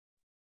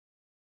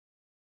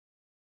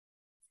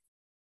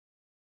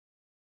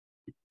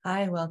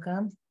Hi,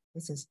 welcome.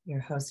 This is your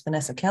host,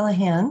 Vanessa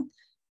Callahan,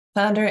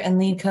 founder and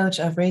lead coach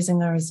of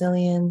Raising Our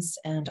Resilience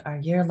and our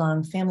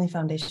year-long Family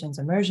Foundations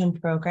Immersion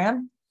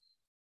program.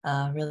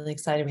 Really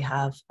excited. We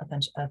have a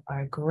bunch of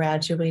our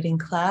graduating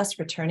class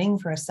returning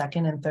for a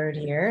second and third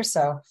year.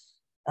 So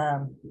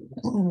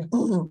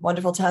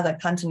wonderful to have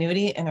that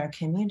continuity in our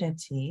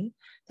community.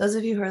 Those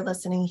of you who are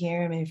listening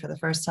here, maybe for the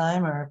first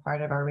time, or are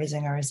part of our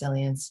Raising Our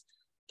Resilience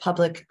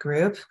public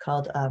group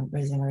called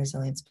Raising Our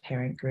Resilience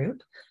Parent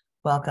Group.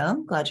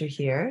 Welcome, glad you're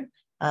here.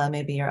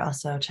 Maybe you're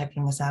also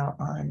checking us out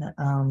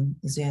on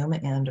Zoom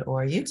and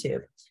or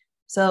YouTube.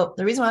 So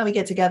the reason why we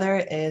get together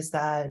is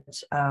that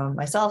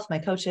myself, my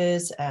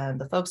coaches, and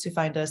the folks who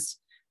find us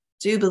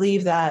do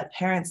believe that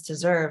parents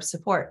deserve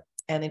support,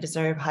 and they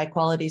deserve high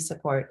quality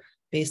support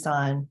based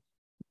on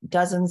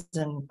dozens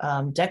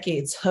and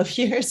decades of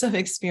years of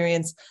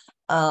experience,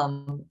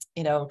 kind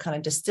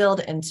of distilled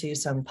into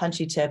some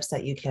punchy tips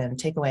that you can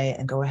take away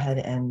and go ahead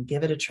and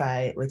give it a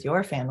try with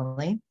your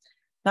family.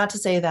 Not to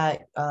say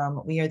that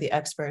we are the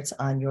experts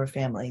on your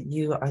family.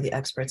 You are the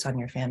experts on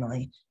your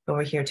family, but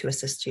we're here to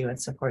assist you and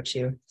support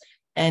you.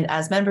 And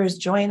as members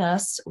join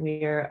us,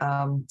 we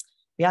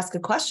ask a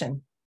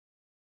question.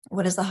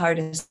 What is the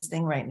hardest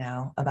thing right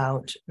now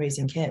about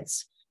raising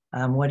kids?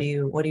 What are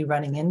you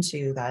running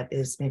into that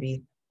is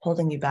maybe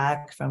holding you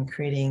back from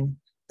creating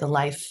the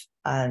life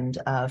and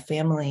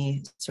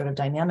family sort of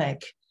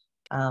dynamic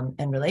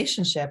and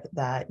relationship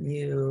that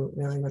you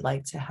really would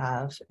like to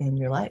have in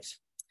your life?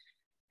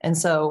 And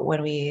so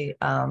when we,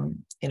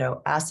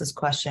 ask this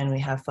question, we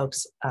have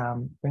folks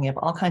bring up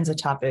all kinds of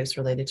topics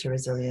related to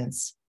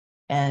resilience.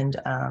 And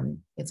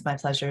it's my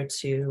pleasure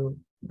to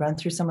run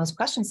through some of those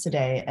questions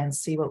today and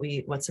see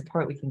what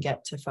support we can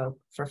get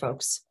for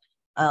folks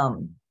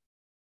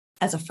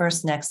as a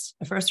first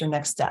or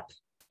next step.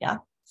 Yeah.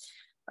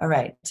 All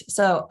right.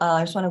 So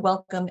I just want to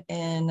welcome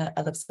in.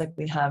 It looks like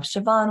we have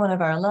Siobhan, one of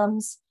our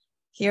alums,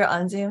 here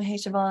on Zoom. Hey,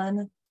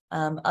 Siobhan.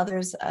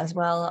 Others as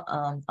well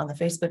on the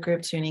Facebook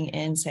group tuning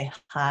in, say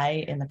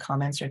hi in the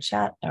comments or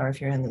chat, or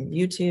if you're in the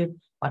YouTube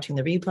watching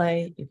the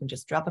replay, you can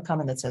just drop a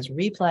comment that says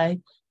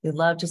replay. We'd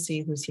love to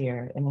see who's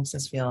here. It makes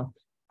us feel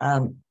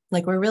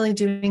like we're really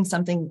doing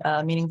something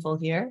meaningful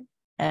here,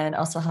 and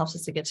also helps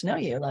us to get to know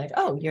you. Like,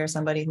 oh, you're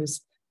somebody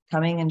who's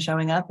coming and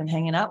showing up and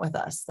hanging out with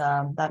us.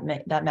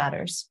 That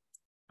matters.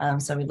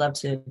 So we'd love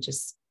to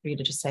for you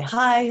to just say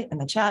hi in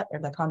the chat or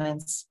the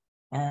comments,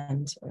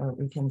 and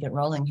we can get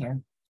rolling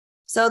here.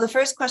 So the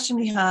first question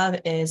we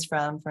have is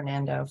from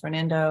Fernando.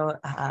 Fernando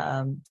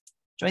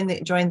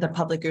joined the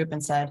public group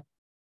and said,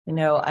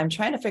 I'm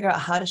trying to figure out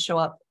how to show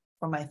up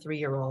for my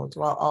 3-year-old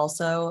while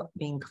also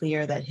being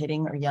clear that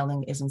hitting or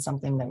yelling isn't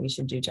something that we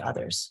should do to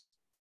others.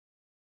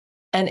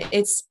 And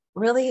it's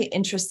really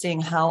interesting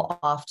how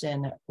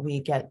often we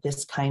get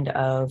this kind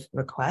of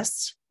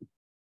requests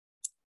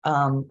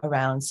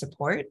around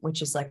support,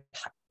 which is like,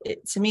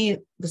 to me,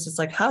 this is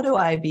like, how do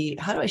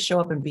I show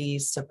up and be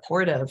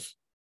supportive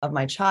of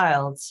my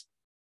child,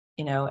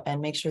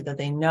 and make sure that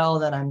they know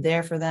that I'm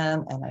there for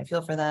them and I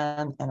feel for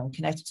them and I'm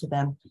connected to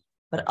them,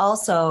 but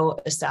also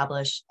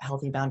establish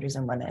healthy boundaries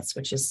and limits,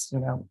 which is,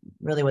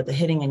 really what the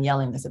hitting and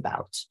yelling is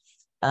about.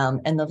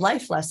 And the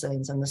life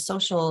lessons and the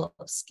social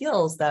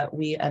skills that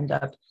we end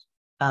up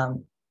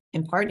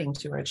imparting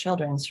to our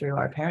children through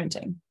our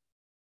parenting.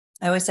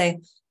 I always say,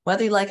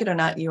 whether you like it or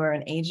not, you are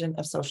an agent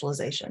of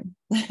socialization.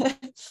 In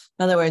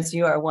other words,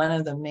 you are one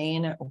of the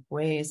main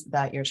ways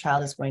that your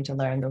child is going to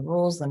learn the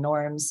rules, the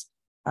norms,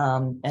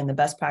 and the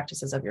best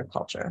practices of your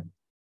culture.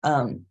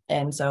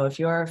 And so if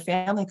your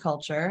family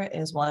culture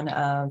is one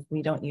of,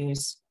 we don't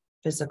use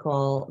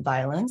physical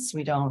violence,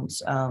 we don't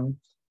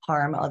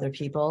harm other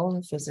people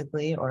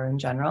physically or in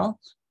general,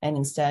 and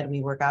instead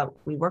we work out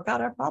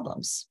our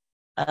problems.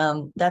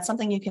 That's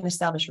something you can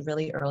establish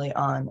really early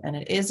on. And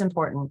it is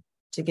important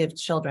to give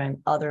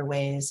children other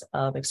ways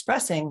of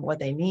expressing what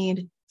they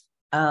need,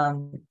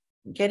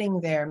 getting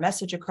their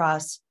message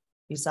across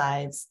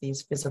besides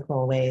these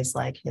physical ways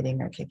like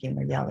hitting or kicking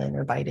or yelling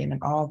or biting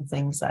and all the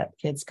things that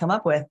kids come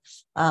up with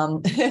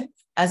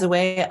as a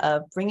way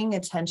of bringing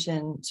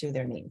attention to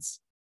their needs.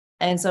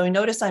 And so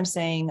notice I'm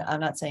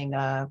not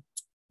saying,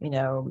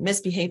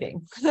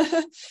 misbehaving.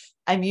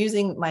 I'm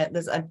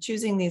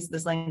choosing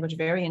this language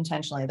very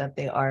intentionally, that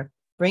they are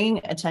bringing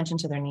attention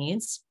to their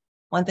needs.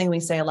 One thing we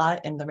say a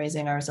lot in the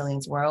Raising Our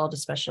Resilience world,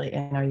 especially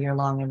in our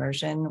year-long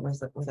immersion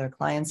with our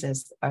clients,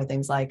 are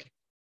things like,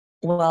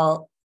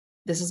 well,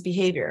 this is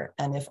behavior.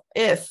 And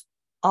if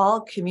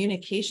all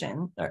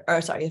communication,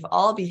 if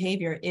all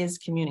behavior is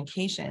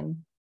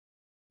communication,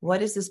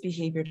 what is this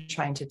behavior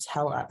trying to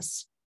tell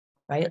us,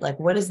 right? Like,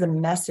 what is the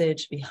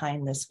message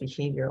behind this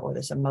behavior or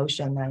this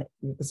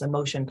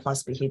emotion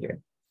plus behavior?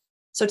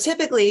 So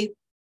typically,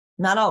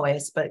 not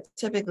always, but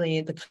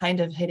typically the kind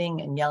of hitting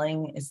and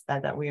yelling is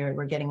that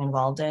we're getting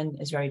involved in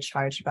is very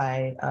charged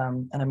by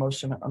an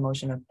emotion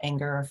of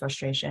anger or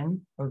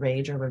frustration or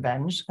rage or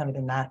revenge, kind of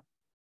in that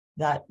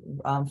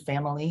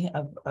family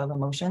of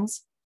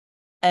emotions.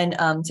 And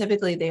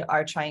typically they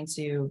are trying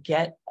to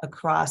get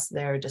across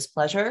their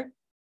displeasure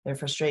their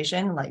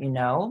frustration, let you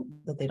know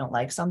that they don't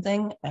like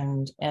something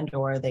and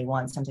or they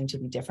want something to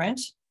be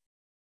different.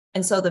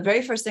 And so the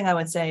very first thing I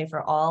would say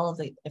for all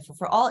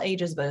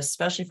ages, but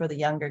especially for the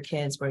younger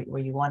kids where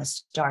you want to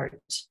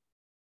start,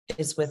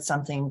 is with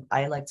something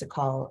I like to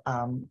call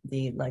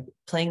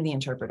playing the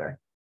interpreter.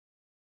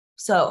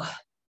 So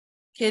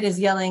kid is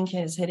yelling,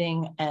 kid is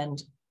hitting,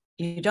 and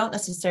you don't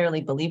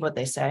necessarily believe what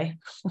they say.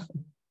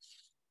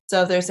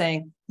 So if they're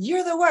saying,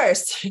 "You're the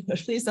worst,"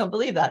 please don't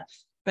believe that.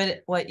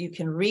 But what you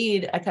can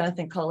read, I kind of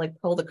think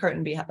pull the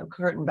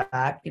curtain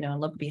back,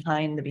 and look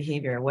behind the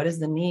behavior. What is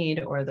the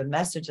need or the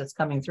message that's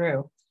coming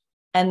through?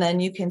 And then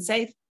you can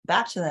say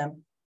back to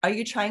them, "Are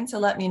you trying to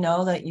let me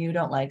know that you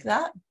don't like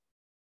that?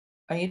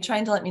 Are you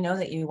trying to let me know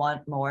that you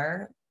want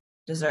more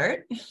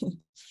dessert?"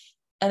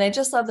 And I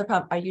just love the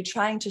prompt. Are you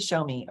trying to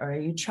show me, or are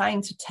you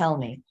trying to tell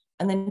me?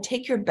 And then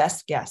take your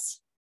best guess.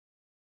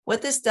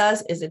 What this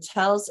does is it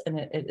tells and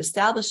it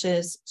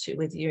establishes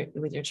with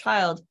your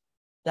child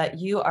that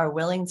you are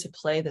willing to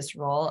play this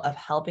role of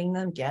helping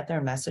them get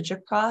their message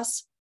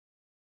across.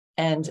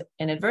 And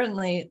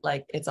inadvertently,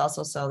 it's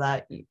also so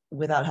that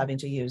without having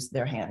to use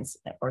their hands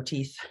or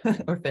teeth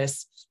or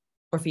fists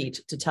or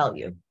feet to tell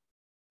you,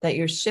 that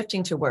you're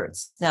shifting to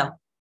words. Now,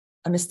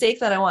 a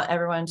mistake that I want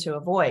everyone to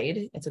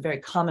avoid, it's a very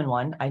common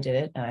one, I did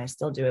it and I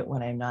still do it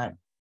when I'm not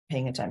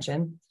paying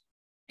attention,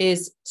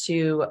 is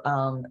to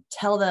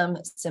tell them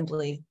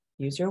simply,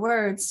 use your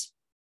words.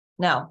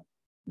 Now,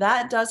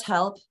 that does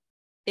help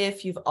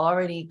if you've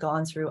already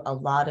gone through a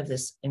lot of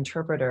this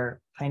interpreter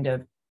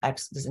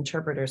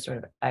sort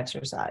of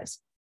exercise,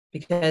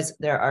 because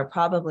there are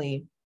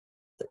probably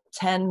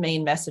 10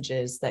 main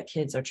messages that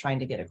kids are trying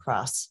to get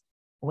across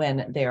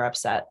when they're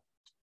upset.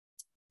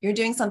 You're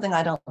doing something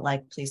I don't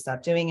like, please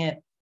stop doing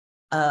it.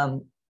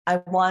 I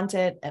want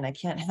it and I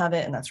can't have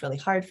it, and that's really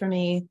hard for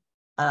me.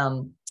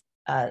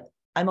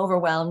 I'm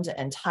overwhelmed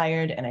and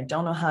tired and I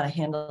don't know how to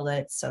handle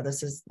it. So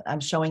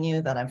I'm showing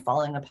you that I'm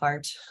falling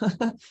apart.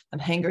 I'm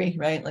hangry,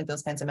 right? Like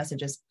those kinds of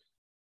messages.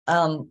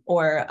 I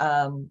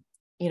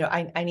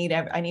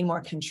need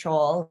more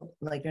control.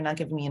 Like, you're not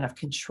giving me enough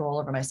control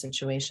over my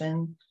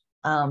situation.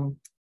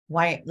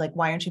 Why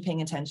aren't you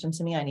paying attention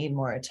to me? I need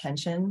more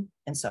attention,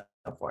 and so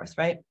forth,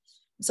 right?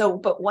 So,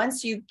 but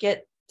once you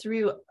get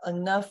through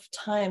enough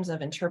times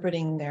of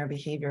interpreting their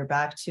behavior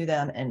back to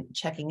them and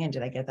checking in,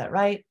 did I get that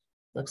right?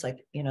 Looks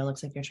like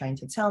you're trying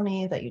to tell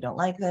me that you don't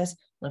like this.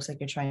 Looks like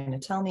you're trying to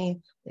tell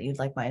me that you'd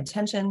like my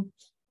attention.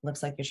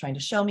 Looks like you're trying to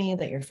show me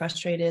that you're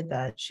frustrated,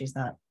 that she's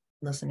not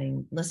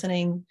listening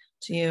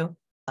to you.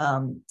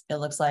 It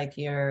looks like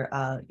you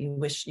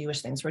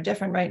wish things were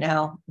different right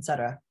now,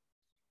 etc.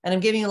 And I'm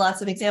giving you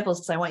lots of examples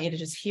because I want you to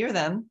just hear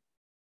them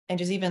and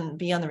just even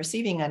be on the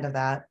receiving end of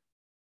that,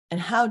 and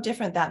how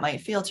different that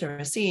might feel to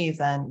receive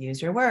than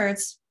use your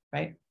words,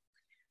 right?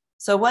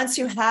 So once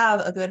you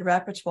have a good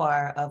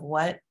repertoire of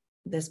what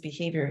this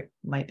behavior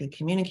might be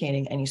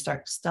communicating, and you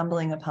start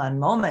stumbling upon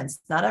moments,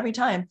 not every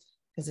time,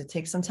 because it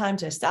takes some time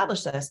to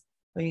establish this,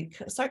 but you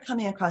start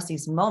coming across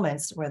these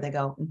moments where they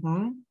go,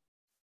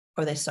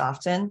 or they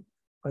soften,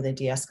 or they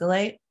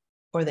de-escalate,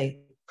 or they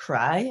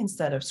cry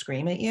instead of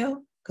scream at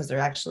you because they're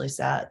actually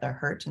sad, they're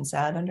hurt and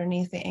sad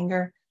underneath the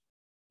anger.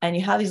 And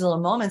you have these little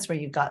moments where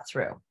you got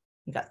through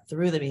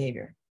the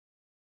behavior.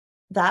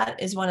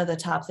 That is one of the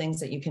top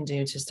things that you can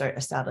do to start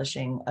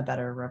establishing a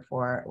better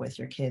rapport with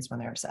your kids when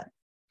they're upset.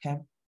 Okay.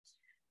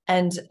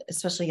 And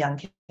especially young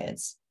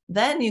kids.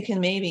 Then you can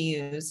maybe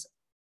use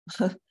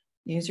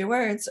your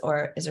words,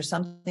 or is there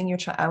something you're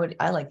trying?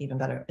 I like even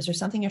better. Is there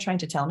something you're trying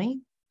to tell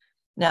me?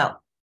 Now,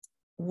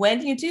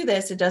 when you do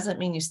this, it doesn't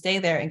mean you stay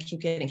there and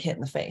keep getting hit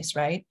in the face,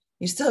 right?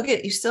 You still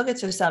get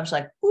to establish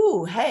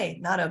ooh, hey,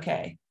 not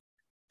okay.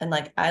 And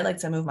I like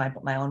to move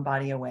my own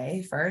body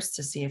away first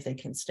to see if they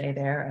can stay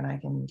there, and I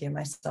can give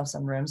myself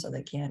some room so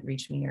they can't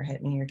reach me or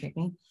hit me or kick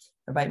me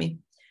or bite me.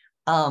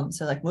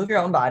 So move your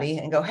own body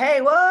and go,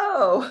 hey,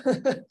 whoa.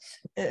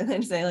 And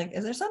then say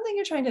is there something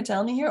you're trying to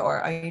tell me here?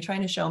 Or are you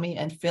trying to show me?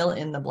 And fill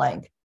in the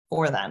blank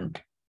for them.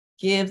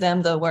 Give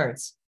them the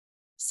words.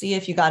 See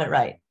if you got it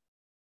right.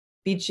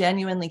 Be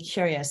genuinely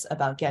curious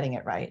about getting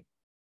it right.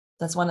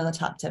 That's one of the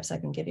top tips I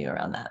can give you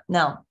around that.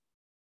 Now,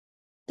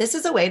 this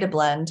is a way to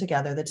blend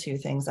together the two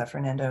things that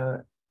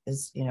Fernando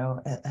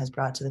has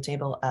brought to the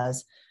table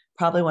as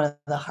probably one of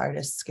the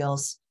hardest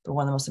skills, but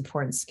one of the most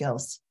important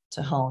skills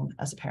to hone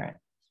as a parent,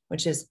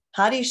 which is,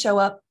 how do you show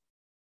up?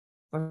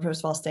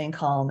 First of all, staying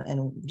calm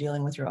and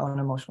dealing with your own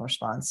emotional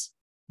response.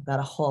 I've got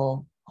a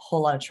whole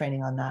lot of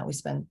training on that. We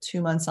spent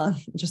 2 months on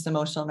just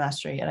emotional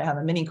mastery, and I have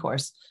a mini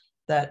course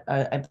that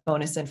I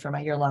bonus in for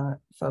my year-long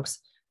folks,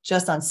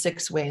 just on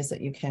 6 ways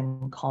that you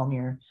can calm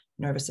your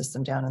nervous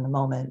system down in the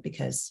moment.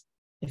 Because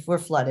if we're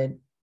flooded,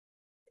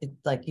 you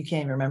can't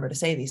even remember to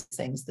say these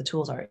things. The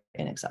tools are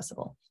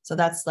inaccessible. So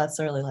that's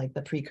really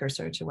the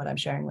precursor to what I'm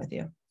sharing with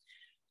you.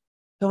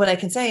 But what I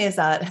can say is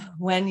that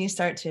when you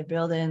start to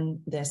build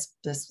in this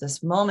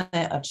moment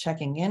of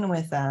checking in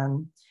with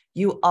them,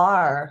 you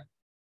are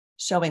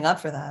showing up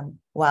for them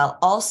while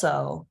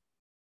also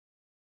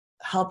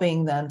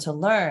helping them to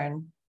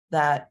learn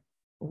that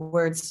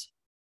words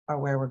are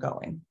where we're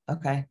going,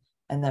 okay?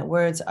 And that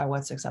words are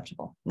what's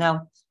acceptable.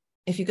 Now,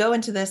 if you go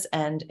into this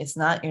and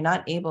you're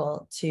not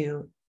able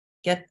to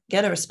get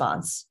a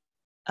response,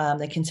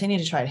 they continue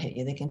to try to hit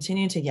you, they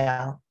continue to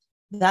yell,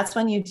 that's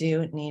when you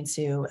do need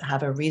to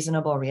have a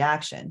reasonable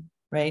reaction,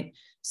 right?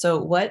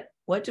 So what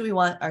do we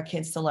want our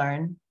kids to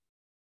learn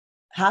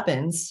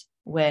happens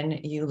when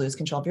you lose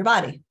control of your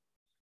body?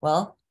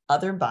 Well,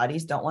 other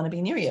bodies don't want to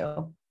be near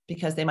you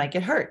because they might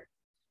get hurt.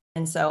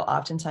 And so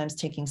oftentimes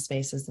taking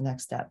space is the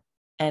next step.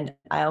 And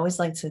I always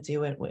like to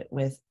do it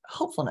with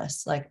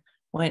hopefulness. Like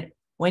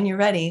when you're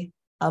ready,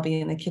 I'll be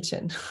in the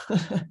kitchen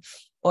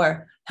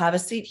or have a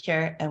seat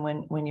here. And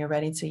when you're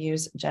ready to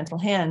use gentle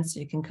hands,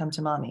 you can come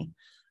to mommy.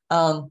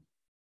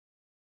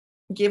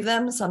 Give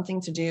them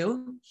something to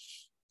do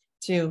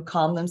to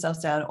calm themselves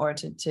down or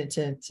to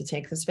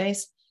take the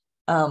space,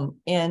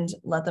 and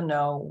let them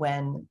know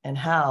when and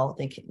how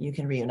you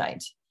can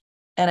reunite.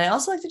 And I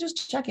also like to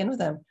just check in with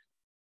them.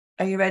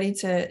 Are you ready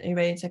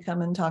to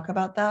come and talk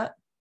about that?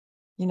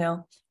 You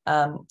know,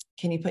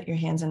 can you put your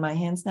hands in my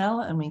hands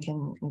now, and we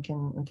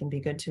can be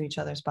good to each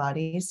other's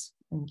bodies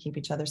and keep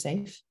each other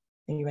safe?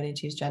 Are you ready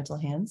to use gentle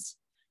hands?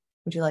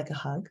 Would you like a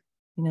hug?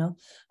 You know,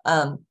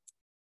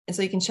 and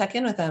so you can check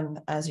in with them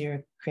as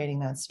you're creating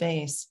that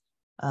space.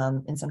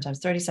 And sometimes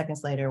 30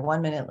 seconds later,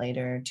 1 minute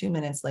later, 2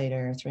 minutes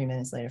later, 3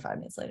 minutes later, 5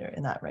 minutes later,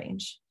 in that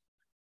range.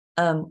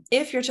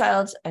 If your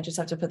child, I just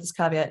have to put this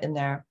caveat in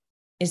there,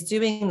 is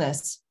doing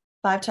this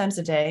 5 times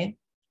a day,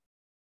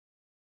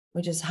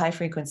 which is high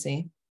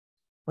frequency,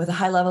 with a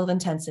high level of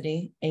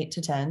intensity, 8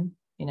 to 10,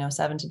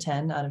 7 to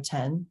 10 out of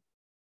 10.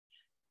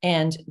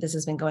 And this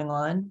has been going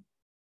on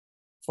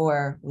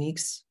for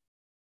weeks,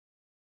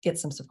 get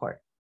some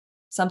support.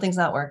 Something's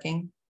not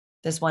working.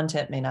 This one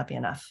tip may not be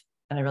enough.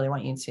 And I really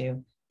want you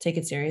to take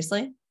it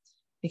seriously,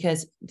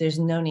 because there's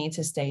no need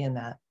to stay in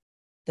that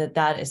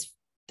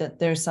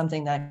there's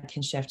something that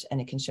can shift,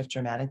 and it can shift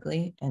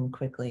dramatically and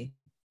quickly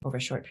over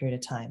a short period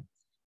of time.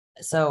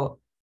 So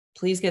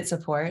please get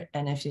support.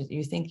 And if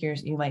you think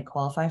you might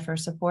qualify for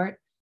support,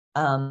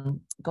 go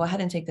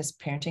ahead and take this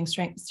parenting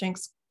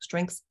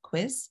strengths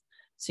quiz.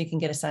 So you can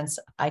get a sense,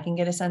 I can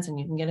get a sense, and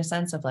you can get a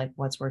sense of like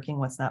what's working,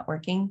 what's not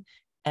working,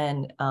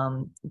 and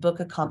book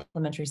a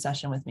complimentary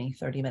session with me,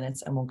 30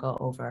 minutes, and we'll go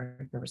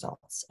over your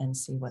results and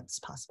see what's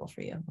possible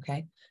for you,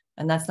 okay?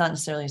 And that's not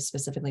necessarily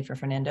specifically for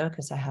Fernando,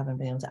 because I haven't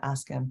been able to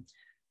ask him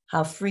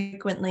how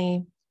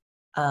frequently,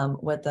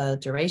 what the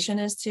duration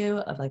is too,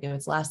 of like if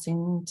it's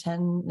lasting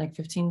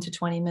 15 to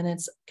 20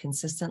 minutes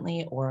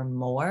consistently or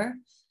more,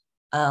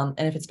 and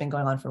if it's been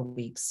going on for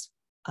weeks,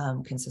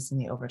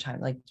 consistently over time.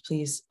 Like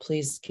please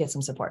get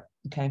some support,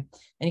 okay? And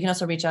you can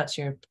also reach out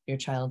to your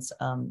child's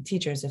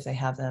teachers if they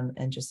have them,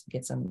 and just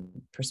get some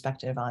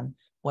perspective on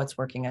what's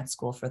working at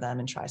school for them,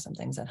 and try some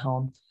things at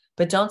home.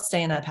 But don't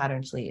stay in that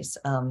pattern, please.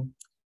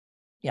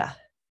 Yeah,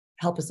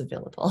 help is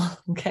available,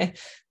 okay?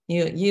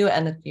 You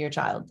and your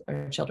child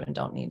or children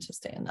don't need to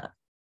stay in that,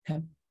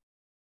 okay?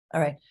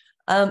 All right.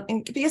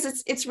 And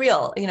because it's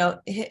real,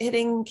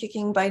 hitting,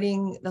 kicking,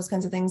 biting, those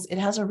kinds of things, it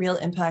has a real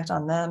impact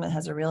on them. It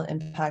has a real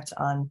impact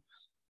on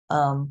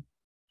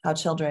how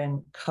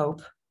children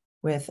cope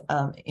with,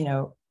 kind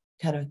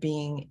of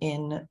being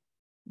in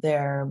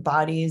their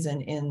bodies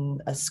and in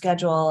a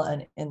schedule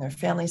and in their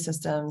family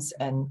systems,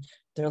 and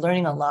they're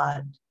learning a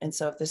lot. And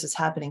so if this is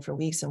happening for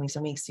weeks and weeks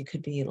and weeks, you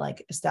could be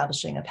like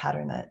establishing a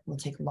pattern that will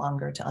take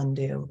longer to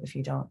undo if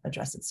you don't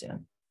address it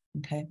soon,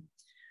 okay?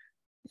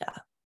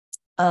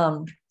 Yeah.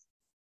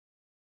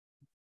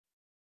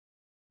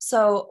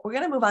 So we're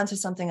going to move on to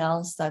something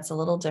else that's a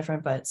little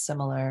different but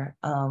similar.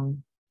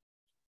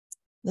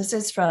 This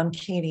is from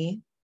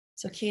Katie.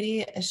 So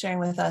Katie is sharing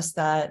with us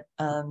that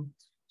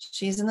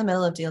she's in the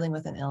middle of dealing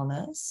with an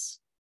illness,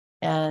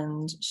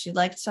 and she'd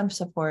like some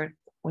support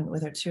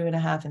with her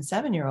 2.5 and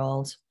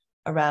 7-year-old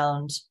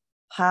around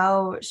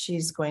how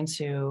she's going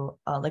to,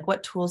 like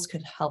what tools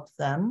could help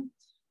them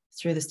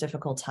through this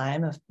difficult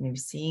time of maybe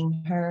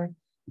seeing her,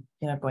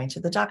 going to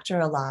the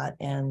doctor a lot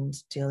and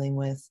dealing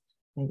with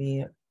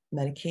maybe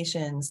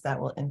medications that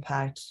will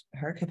impact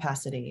her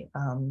capacity,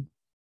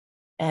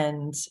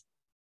 and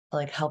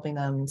like helping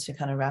them to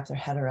kind of wrap their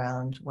head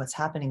around what's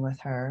happening with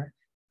her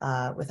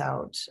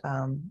without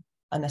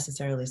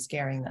unnecessarily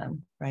scaring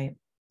them, right?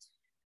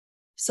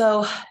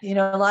 So,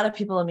 a lot of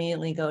people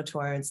immediately go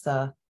towards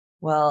the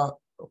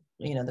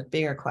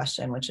bigger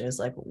question, which is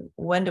like,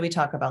 when do we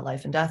talk about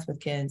life and death with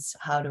kids?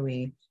 How do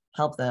we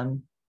help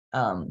them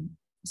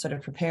sort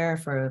of prepare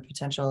for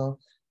potential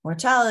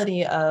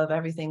mortality of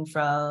everything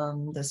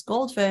from this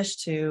goldfish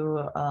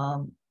to,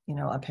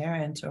 a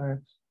parent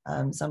or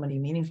somebody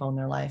meaningful in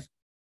their life.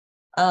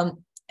 And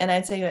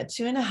I'd say at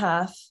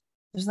 2.5,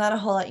 there's not a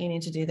whole lot you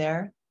need to do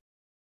there,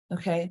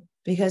 okay?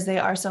 Because they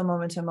are so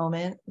moment to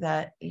moment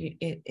that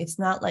it's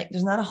not like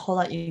there's not a whole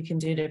lot you can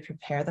do to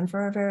prepare them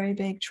for a very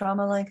big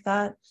trauma like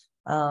that,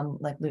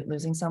 like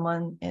losing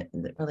someone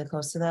really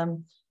close to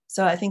them.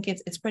 So I think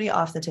it's pretty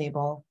off the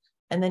table.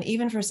 And then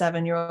even for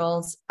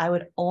 7-year-olds, I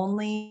would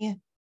only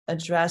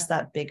address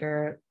that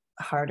bigger,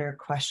 harder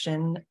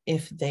question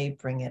if they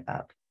bring it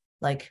up.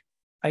 Like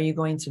Are you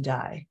going to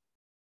die?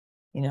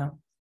 You know,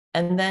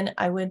 and then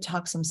I would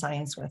talk some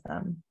science with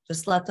them.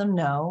 Just let them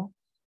know,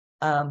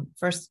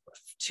 first,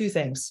 two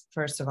things.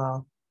 First of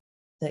all,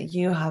 that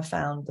you have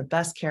found the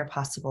best care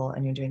possible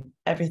and you're doing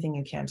everything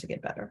you can to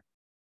get better.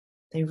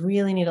 They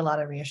really need a lot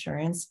of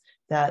reassurance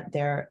that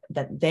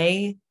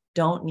they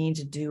don't need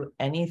to do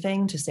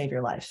anything to save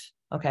your life.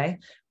 Okay.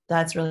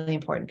 That's really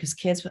important because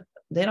kids,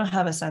 they don't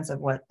have a sense of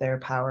what their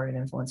power and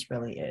influence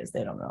really is.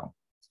 They don't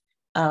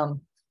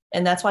know.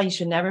 And that's why you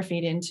should never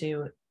feed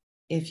into,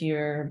 if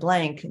you're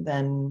blank,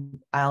 then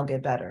I'll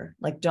get better.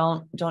 Like,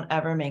 don't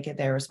ever make it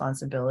their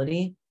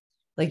responsibility,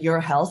 like your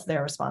health,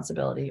 their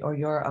responsibility, or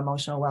your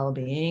emotional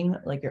well-being,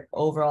 like your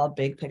overall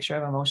big picture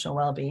of emotional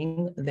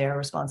well-being, their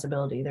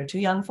responsibility. They're too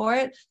young for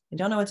it. They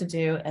don't know what to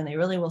do. And they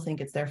really will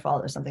think it's their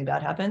fault if something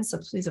bad happens. So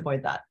please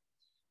avoid that.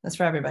 That's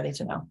for everybody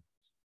to know.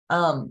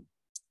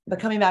 But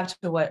coming back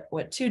to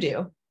what to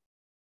do,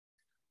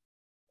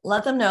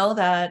 let them know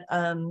that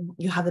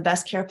you have the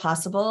best care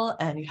possible,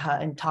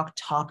 and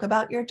talk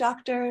about your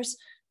doctors,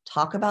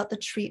 talk about the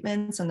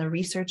treatments and the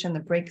research and the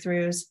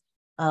breakthroughs,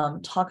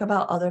 talk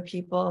about other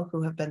people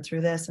who have been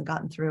through this and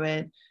gotten through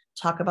it,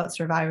 talk about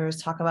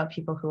survivors, talk about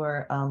people who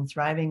are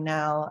thriving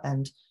now.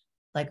 And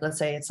like, let's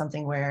say it's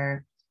something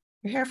where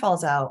your hair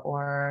falls out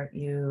or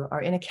you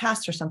are in a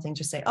cast or something,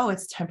 just say, oh,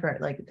 it's temporary.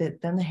 Like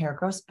then the hair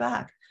grows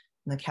back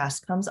and the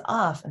cast comes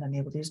off and I'm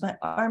able to use my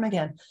arm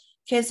again.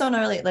 Kids don't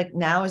really, like,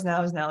 now is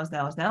now.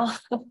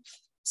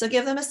 So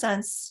give them a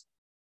sense,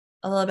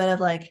 a little bit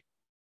of like,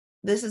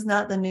 this is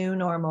not the new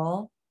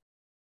normal.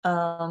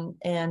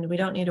 And we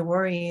don't need to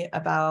worry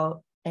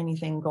about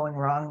anything going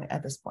wrong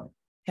at this point.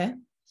 Okay.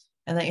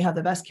 And that you have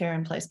the best care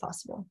in place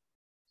possible.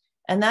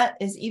 And that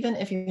is even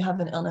if you have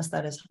an illness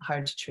that is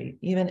hard to treat,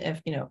 even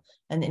if,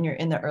 and then you're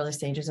in the early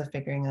stages of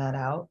figuring that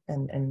out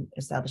and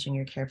establishing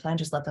your care plan,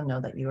 just let them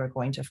know that you are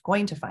going to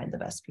find the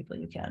best people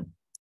you can.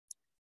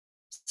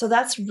 So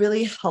that's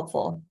really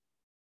helpful,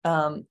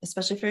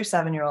 especially for your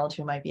 7-year-old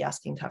who might be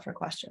asking tougher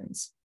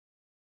questions.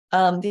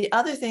 The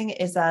other thing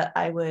is that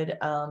I would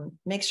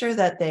make sure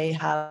that they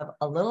have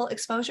a little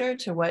exposure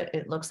to what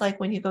it looks like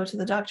when you go to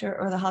the doctor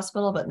or the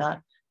hospital, but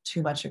not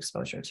too much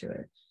exposure to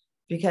it.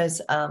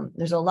 Because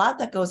there's a lot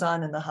that goes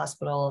on in the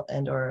hospital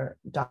and or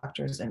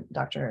doctor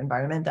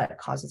environment that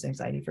causes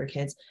anxiety for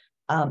kids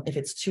if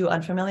it's too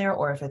unfamiliar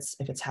or if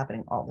it's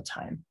happening all the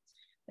time.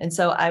 And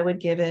so I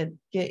would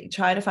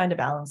try to find a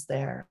balance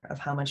there of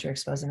how much you're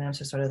exposing them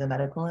to sort of the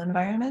medical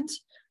environment.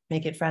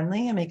 Make it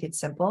friendly and make it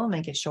simple,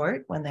 make it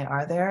short when they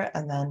are there,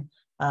 and then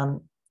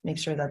make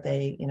sure that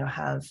they,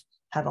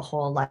 have a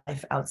whole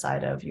life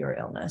outside of your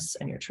illness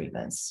and your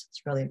treatments.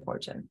 It's really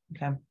important.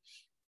 Okay.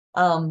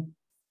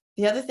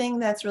 The other thing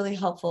that's really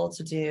helpful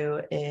to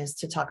do is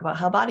to talk about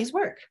how bodies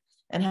work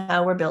and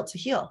how we're built to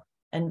heal,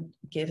 and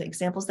give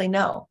examples they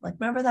know. Like,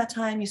 remember that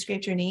time you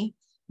scraped your knee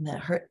and that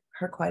hurt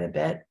quite a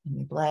bit and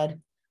you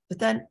bled, and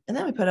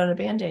then we put on a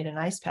Band-Aid and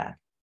ice pack.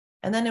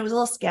 And then it was a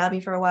little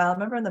scabby for a while.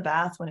 Remember in the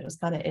bath when it was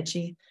kind of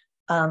itchy?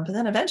 But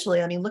then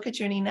eventually, look at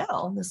your knee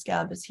now. The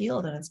scab is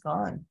healed and it's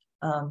gone.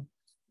 And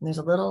there's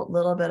a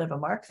little bit of a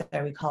mark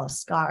there we call a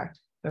scar.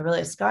 But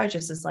really, a scar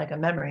just is like a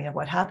memory of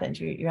what happened.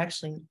 You're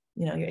actually,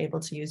 you're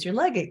able to use your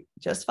leg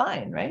just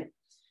fine, right?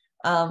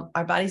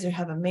 Our bodies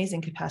have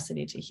amazing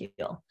capacity to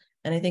heal.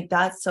 And I think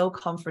that's so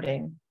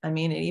comforting.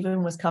 It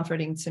even was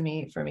comforting for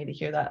me to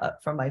hear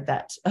that from my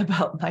vet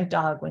about my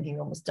dog when he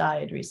almost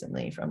died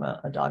recently from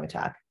a dog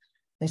attack.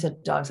 They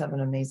said dogs have an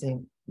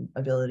amazing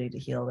ability to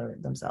heal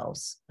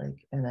themselves.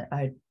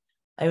 It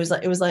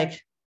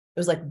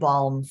was like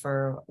balm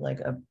for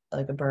like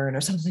a burn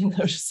or something. It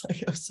was just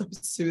like, it was so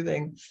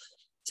soothing.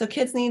 So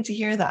kids need to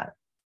hear that.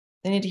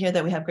 They need to hear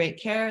that we have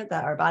great care,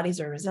 that our bodies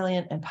are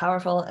resilient and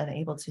powerful and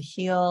able to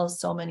heal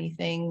so many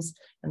things.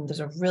 And there's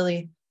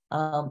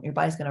your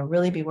body's going to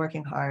really be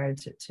working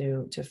hard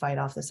to fight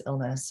off this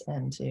illness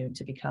and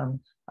to become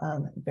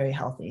very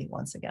healthy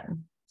once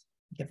again.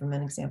 Give them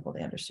an example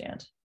they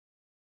understand.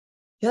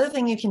 The other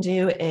thing you can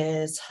do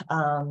is,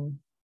 and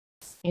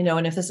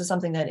if this is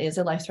something that is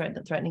a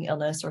life-threatening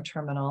illness or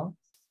terminal,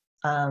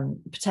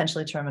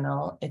 potentially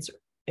terminal, it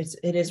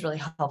is really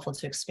helpful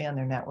to expand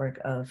their network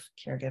of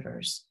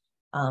caregivers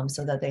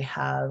so that they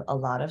have a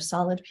lot of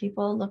solid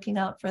people looking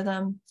out for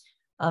them.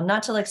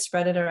 Not to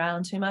spread it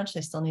around too much.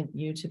 They still need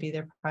you to be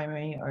their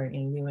primary, or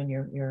you and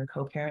your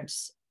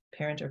co-parents,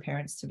 parent or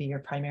parents to be your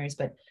primaries,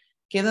 but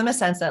give them a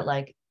sense that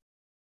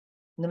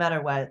no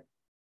matter what,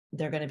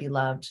 they're going to be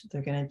loved,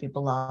 they're going to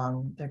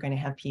belong, they're going to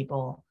have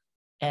people,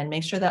 and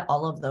make sure that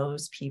all of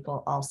those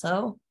people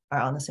also are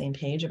on the same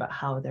page about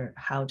how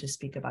to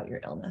speak about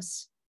your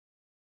illness,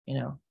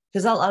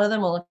 because a lot of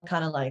them will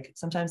kind of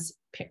sometimes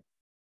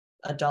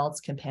adults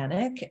can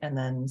panic and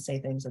then say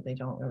things that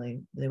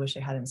they wish they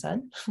hadn't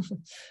said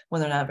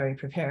when they're not very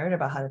prepared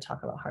about how to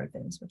talk about hard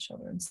things with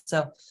children.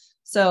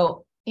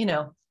 So,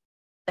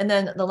 and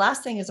then the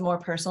last thing is a more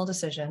personal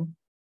decision.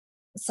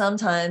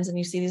 Sometimes, and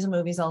you see these in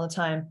movies all the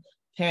time,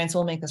 parents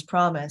will make this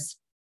promise,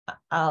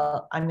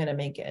 I'm going to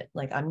make it.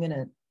 I'm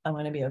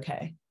going to be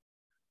okay.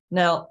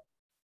 Now,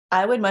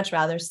 I would much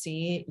rather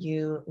see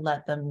you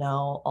let them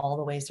know all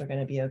the ways they're going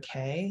to be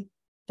okay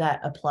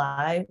that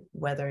apply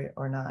whether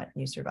or not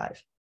you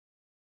survive.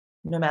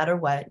 No matter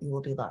what, you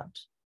will be loved.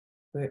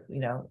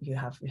 You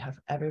have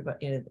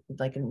everybody,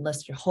 like,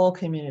 enlist your whole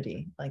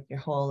community, like your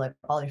whole, like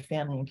all your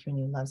family and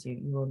community loves you.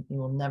 You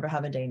will never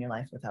have a day in your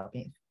life without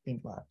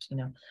being loved.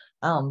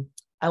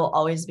 I will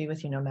always be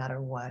with you no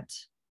matter what,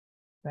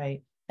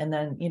 right? And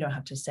then you don't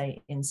have to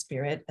say in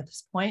spirit at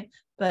this point,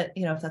 but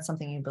if that's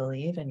something you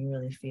believe and you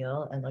really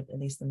feel, and like at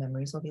least the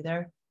memories will be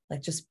there,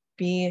 like just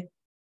be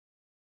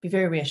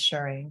very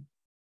reassuring.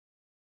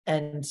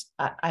 And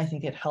I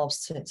think it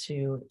helps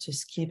to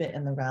just keep it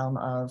in the realm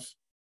of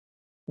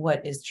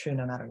what is true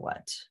no matter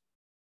what.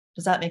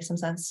 Does that make some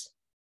sense?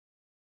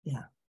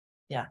 Yeah.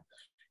 Yeah.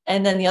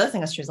 And then the other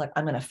thing that's true is like,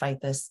 I'm going to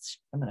fight this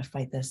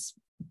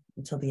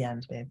until the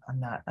end, babe.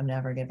 I'm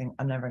never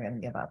going to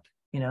give up.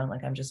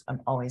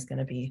 I'm always going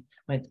to be,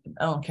 I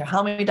don't care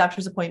how many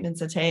doctor's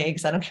appointments it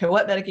takes. I don't care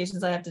what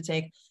medications I have to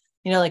take,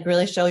 like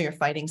really show your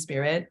fighting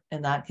spirit.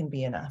 And that can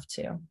be enough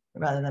too,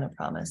 rather than a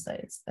promise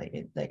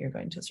that you're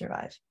going to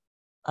survive.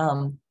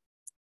 And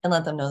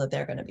let them know that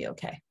they're going to be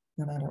okay,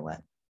 no matter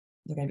what.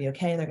 They're going to be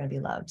okay. They're going to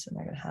be loved, and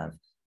they're going to have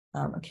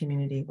a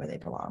community where they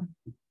belong.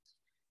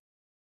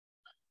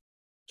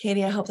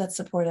 Katie, I hope that's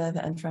supportive.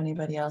 And for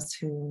anybody else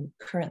who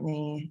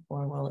currently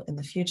or will in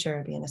the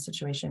future be in a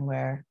situation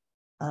where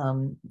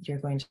you're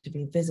going to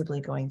be visibly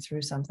going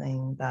through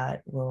something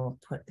that will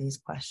put these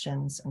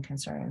questions and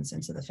concerns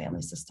into the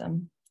family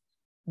system.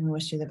 And we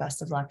wish you the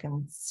best of luck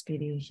and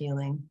speedy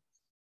healing,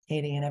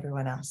 Katie, and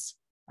everyone else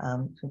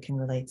who can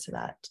relate to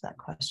that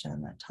question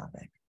and that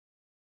topic.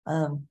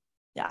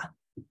 Yeah.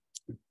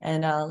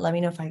 And let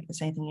me know if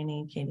there's anything you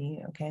need,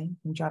 Katie, okay? You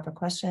can drop a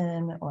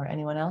question, or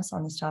anyone else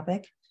on this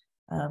topic.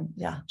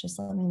 Yeah, just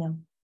let me know.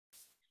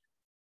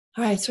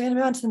 All right, so we're gonna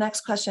move on to the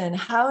next question.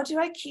 How do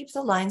I keep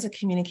the lines of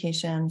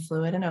communication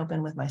fluid and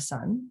open with my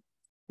son,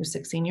 who's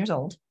 16 years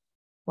old,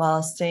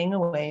 while staying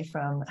away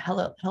from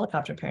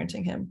helicopter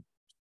parenting him?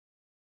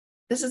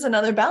 This is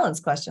another balance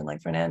question,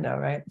 like Fernando,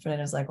 right?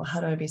 Fernando's like, well, how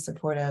do I be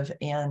supportive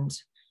and,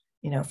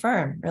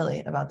 firm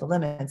really about the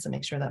limits and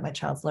make sure that my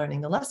child's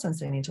learning the lessons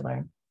they need to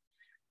learn?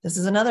 This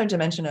is another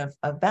dimension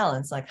of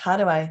balance. Like, how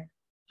do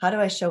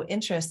I show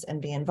interest and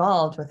be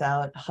involved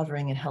without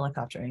hovering and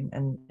helicoptering?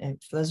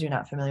 And for those of you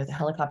not familiar with a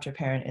helicopter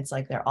parent, it's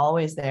like they're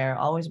always there,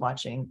 always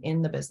watching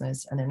in the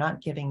business, and they're not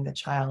giving the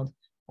child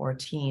or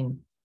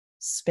teen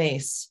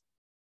space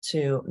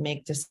to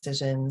make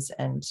decisions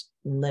and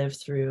live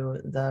through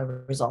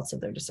the results of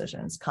their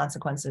decisions,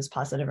 consequences,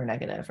 positive or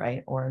negative,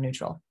 right? Or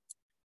neutral.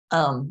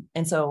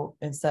 And so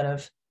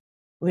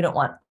we don't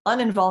want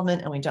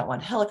uninvolvement and we don't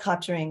want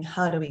helicoptering.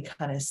 How do we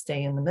kind of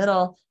stay in the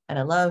middle? And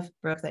I love,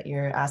 Brooke, that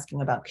you're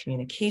asking about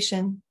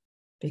communication,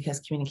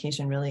 because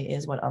communication really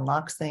is what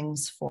unlocks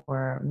things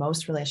for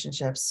most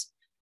relationships.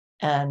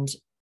 And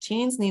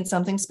teens need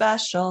something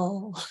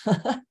special.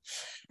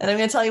 And I'm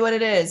going to tell you what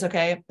it is,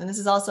 okay? And this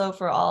is also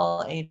for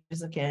all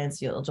ages of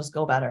kids. You'll just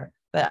go better.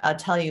 But I'll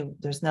tell you,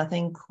 there's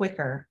nothing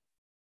quicker.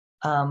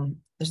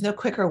 There's no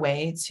quicker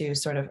way to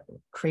sort of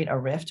create a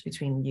rift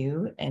between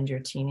you and your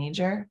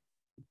teenager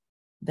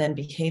than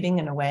behaving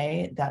in a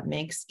way that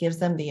gives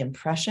them the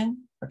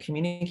impression, or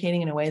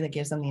communicating in a way that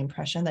gives them the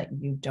impression that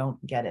you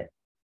don't get it.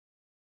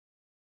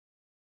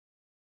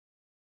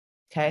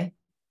 Okay?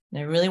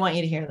 And I really want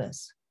you to hear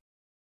this.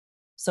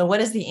 So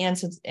what is the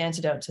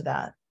antidote to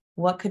that?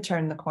 What could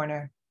turn the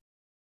corner?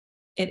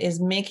 It is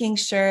making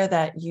sure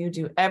that you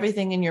do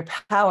everything in your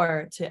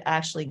power to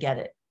actually get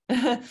it.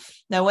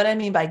 Now, what I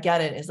mean by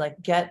get it is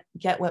like get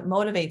what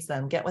motivates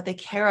them, get what they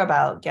care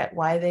about, get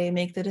why they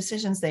make the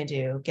decisions they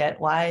do, get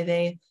why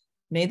they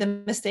made the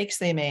mistakes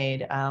they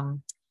made,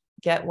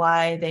 get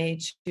why they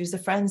choose the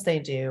friends they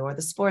do, or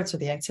the sports or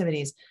the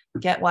activities,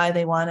 get why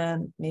they want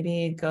to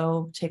maybe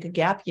go take a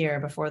gap year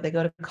before they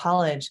go to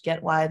college,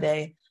 get why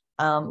they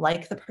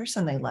like the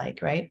person they like,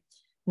 right?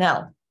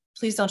 Now,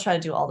 please don't try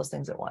to do all those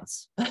things at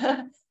once.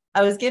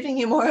 I was giving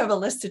you more of a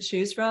list to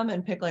choose from,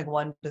 and pick like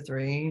 1 to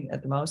 3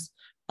 at the most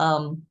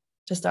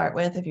to start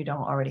with if you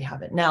don't already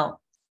have it. Now,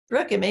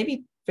 Brooke, it may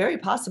be very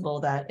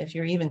possible that if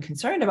you're even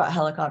concerned about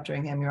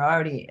helicoptering him, you're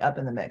already up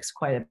in the mix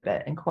quite a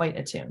bit and quite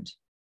attuned.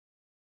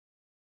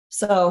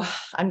 So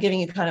I'm giving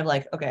you kind of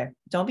like, okay,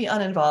 don't be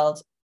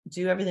uninvolved.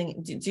 Do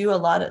everything, do a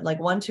lot of like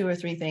 1, 2, or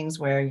 3 things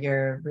where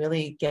you're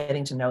really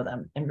getting to know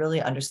them and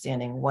really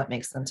understanding what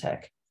makes them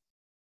tick.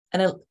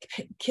 And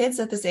kids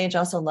at this age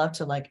also love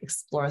to like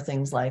explore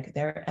things like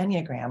their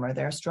Enneagram or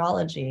their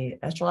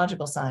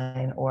astrological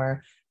sign,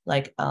 or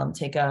like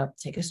take a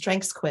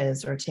strengths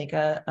quiz, or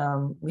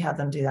we have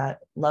them do that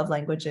love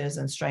languages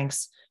and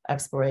strengths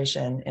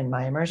exploration in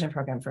my immersion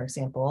program, for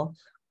example,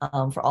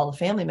 for all the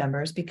family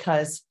members,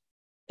 because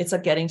it's a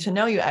getting to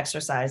know you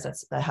exercise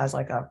that has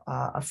like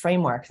a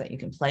framework that you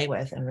can play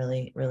with and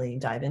really, really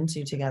dive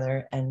into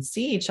together and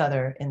see each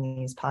other in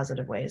these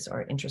positive ways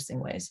or interesting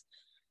ways.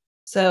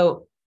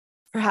 So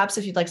perhaps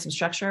if you'd like some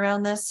structure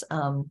around this,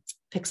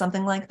 pick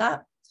something like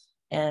that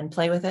and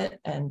play with it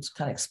and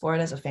kind of explore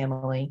it as a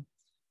family.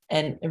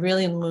 and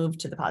really move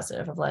to the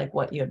positive of like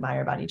what you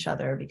admire about each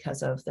other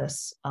because of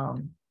this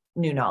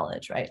new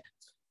knowledge, right?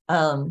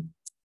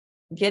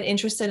 Get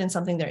interested in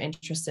something they're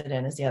interested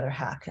in is the other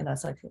hack. And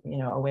that's like, you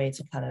know, a way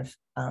to kind of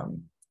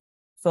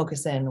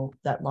focus in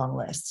that long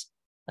list.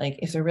 Like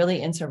if they're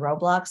really into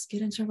Roblox,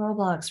 get into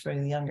Roblox for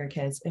the younger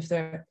kids. If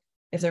they're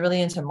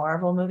really into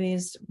Marvel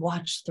movies,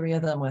 watch 3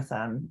 of them with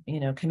them, you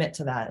know, commit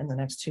to that in the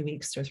next 2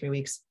 weeks or 3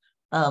 weeks.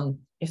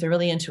 If they're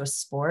really into a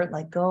sport,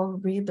 like go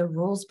read the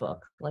rules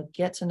book, like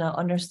get to know,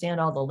 understand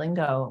all the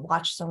lingo,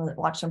 watch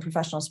some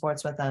professional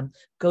sports with them,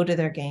 go to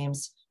their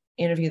games,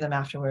 interview them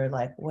afterward,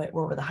 like what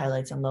were the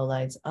highlights and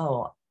lowlights?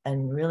 Oh,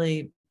 and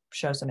really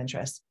show some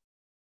interest.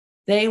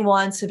 They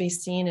want to be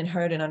seen and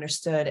heard and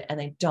understood, and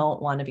they don't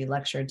want to be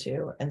lectured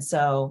to. And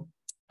so,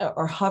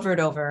 or hovered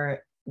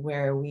over,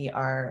 where we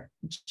are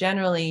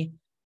generally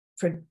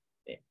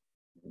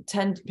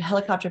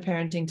helicopter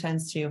parenting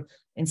tends to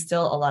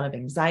instill a lot of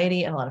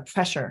anxiety and a lot of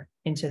pressure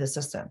into the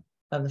system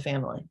of the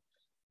family.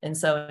 And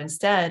so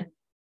instead,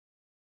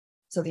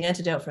 so the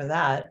antidote for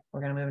that,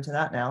 we're going to move into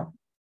that now,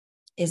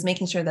 is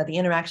making sure that the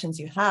interactions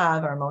you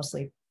have are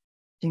mostly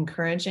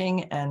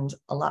encouraging and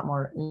a lot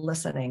more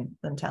listening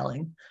than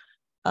telling.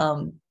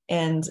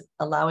 And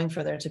allowing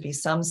for there to be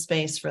some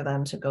space for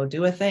them to go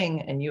do a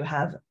thing, and you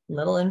have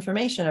little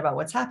information about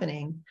what's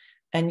happening,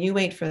 and you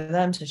wait for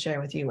them to share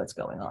with you what's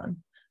going on,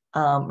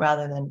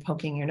 rather than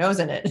poking your nose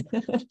in it.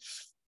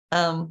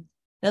 Now,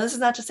 this is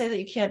not to say that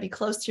you can't be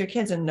close to your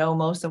kids and know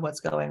most of what's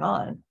going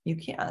on. You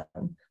can,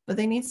 but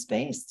they need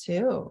space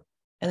too.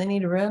 And they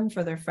need room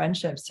for their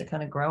friendships to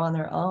kind of grow on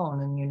their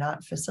own, and you're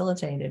not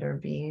facilitated or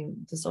be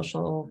the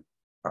social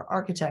or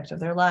architect of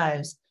their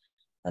lives.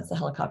 That's the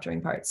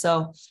helicoptering part.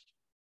 So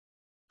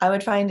I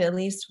would find at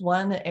least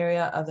one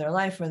area of their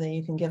life where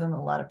you can give them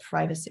a lot of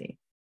privacy.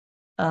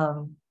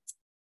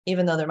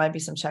 Even though there might be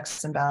some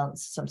checks and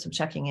balance, some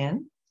checking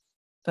in.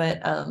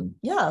 But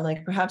yeah,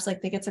 like perhaps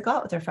like they get to go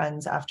out with their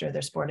friends after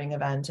their sporting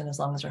event, and as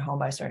long as they're home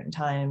by a certain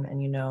time,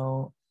 and you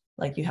know,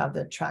 like you have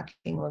the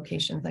tracking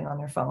location thing on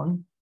their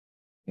phone,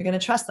 you're going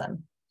to trust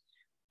them.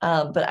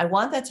 But I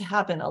want that to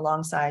happen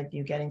alongside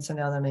you getting to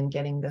know them and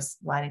getting this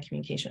line of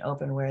communication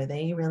open where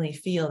they really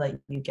feel that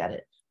you get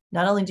it.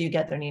 Not only do you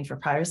get their need for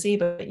privacy,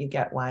 but you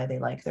get why they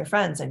like their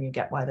friends, and you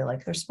get why they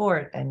like their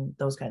sport and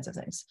those kinds of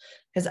things.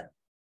 Because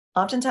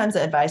oftentimes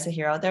the advice I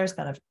hear out there is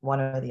kind of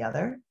one or the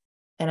other.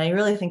 And I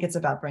really think it's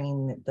about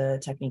bringing the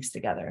techniques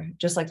together.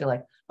 Just like they're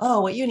like,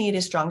 oh, what you need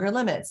is stronger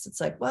limits. It's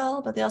like,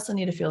 well, but they also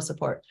need to feel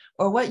support.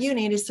 Or what you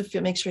need is to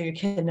feel, make sure your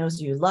kid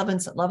knows you love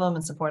them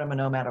and support them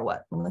no matter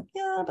what. I'm like,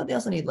 yeah, but they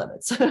also need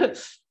limits.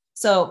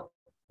 So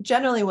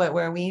generally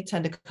where we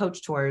tend to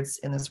coach towards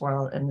in this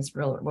world, in this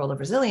real world of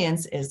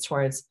resilience, is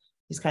towards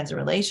these kinds of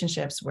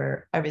relationships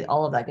where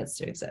all of that gets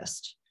to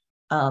exist.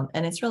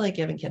 And it's really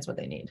giving kids what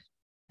they need.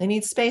 They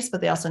need space,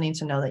 but they also need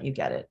to know that you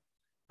get it.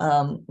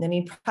 They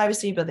need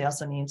privacy, but they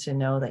also need to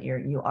know that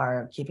you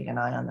are keeping an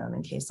eye on them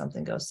in case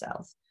something goes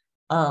south.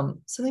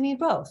 So they need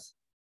both.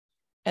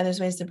 And there's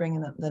ways to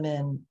bring them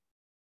in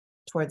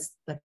towards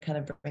the kind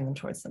of bring them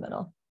towards the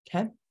middle.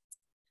 Okay.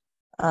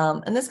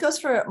 And this goes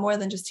for more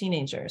than just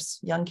teenagers,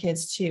 young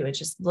kids too. It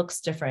just looks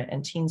different,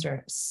 and teens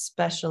are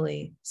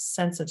especially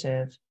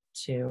sensitive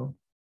to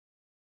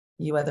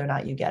you, whether or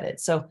not you get it.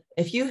 So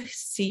if you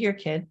see your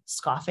kid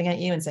scoffing at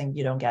you and saying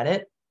you don't get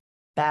it,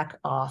 back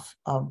off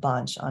a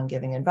bunch on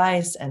giving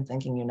advice and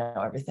thinking you know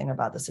everything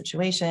about the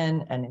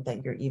situation and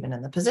that you're even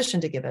in the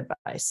position to give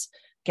advice.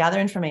 Gather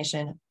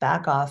information,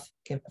 back off,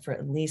 give for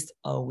at least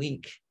a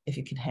week if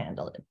you can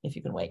handle it, if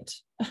you can wait.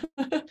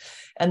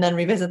 And then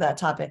revisit that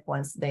topic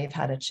once they've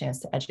had a chance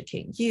to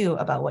educate you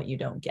about what you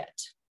don't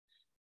get,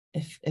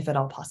 if at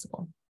all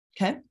possible.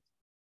 Okay.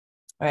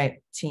 All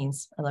right,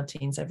 teens. I love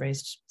teens. I've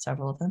raised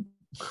several of them.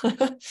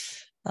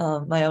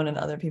 My own and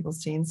other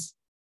people's teens.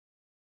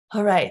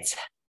 All right.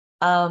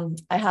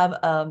 I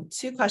have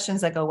 2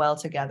 questions that go well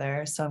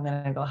together. So I'm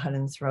going to go ahead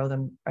and throw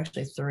them,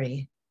 actually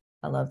 3.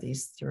 I love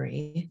these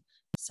 3.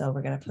 So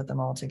we're going to put them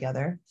all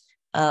together.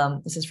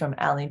 This is from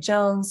Alli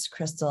Jones,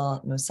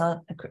 Crystal,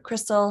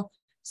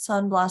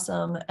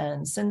 SonBlossom,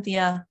 and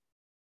Cinthia.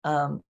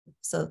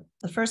 So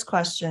the first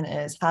question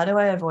is, how do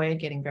I avoid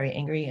getting very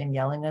angry and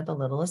yelling at the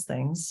littlest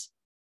things?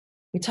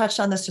 We touched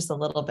on this just a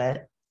little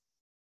bit.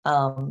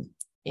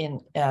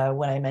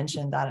 When I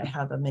mentioned that I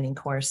have a mini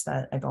course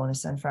that I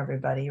bonus in for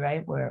everybody,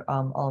 right? Where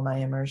all my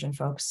immersion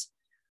folks.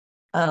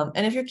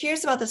 And if you're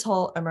curious about this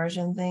whole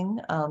immersion thing,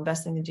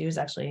 best thing to do is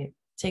actually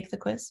take the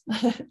quiz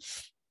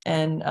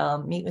and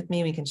meet with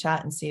me. We can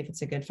chat and see if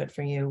it's a good fit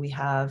for you. We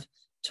have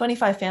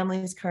 25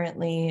 families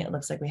currently. It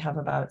looks like we have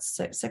about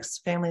six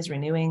families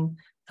renewing,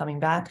 coming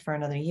back for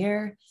another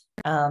year.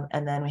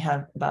 And then we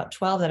have about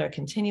 12 that are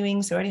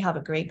continuing. So we already have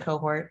a great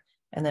cohort,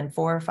 and then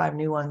 4 or 5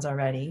 new ones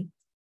already.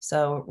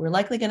 So we're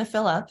likely going to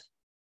fill up,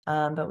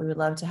 but we would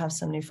love to have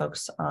some new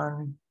folks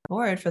on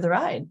board for the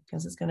ride,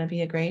 because it's going to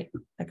be a great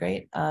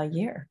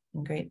year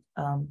and great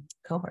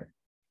cohort.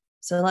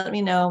 So let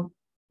me know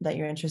that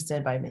you're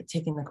interested by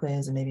taking the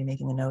quiz and maybe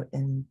making a note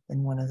in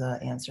one of the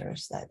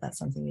answers that that's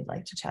something you'd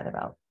like to chat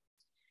about.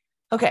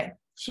 Okay,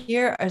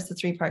 here is the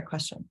three-part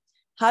question.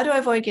 How do I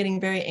avoid getting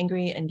very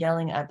angry and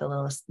yelling at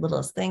the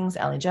littlest things?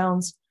 Alli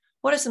Jones.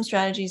 What are some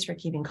strategies for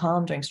keeping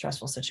calm during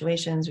stressful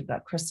situations? We've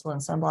got Crystal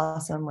and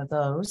SonBlossom with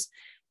those.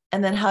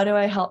 And then how do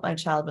I help my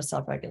child with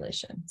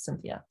self-regulation?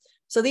 Cinthia.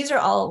 So these are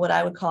all what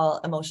I would call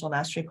emotional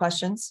mastery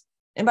questions.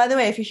 And by the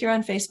way, if you're here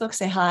on Facebook,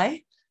 say hi.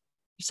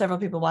 There's several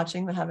people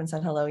watching that haven't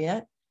said hello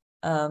yet.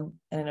 And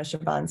I know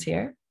Siobhan's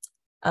here.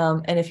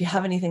 And if you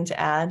have anything to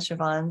add,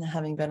 Siobhan,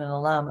 having been an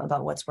alum,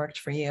 about what's worked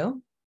for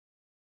you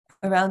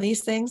around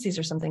these things, these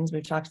are some things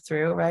we've talked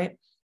through, right?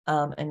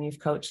 And you've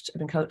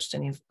been coached,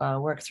 and you've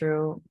worked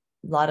through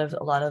a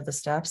lot of the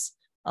steps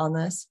on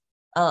this.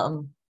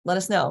 Let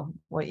us know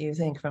what you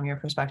think from your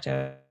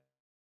perspective.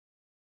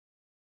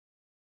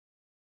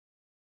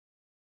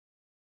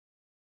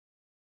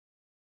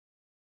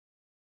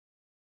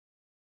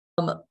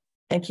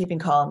 And keeping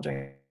calm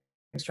during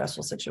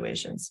stressful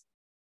situations.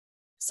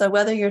 So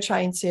whether you're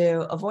trying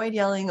to avoid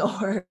yelling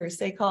or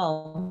stay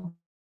calm,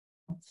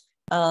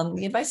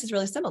 the advice is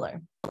really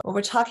similar. What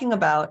we're talking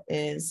about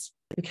is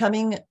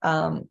becoming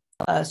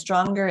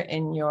stronger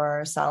in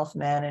your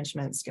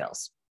self-management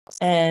skills.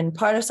 And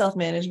part of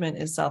self-management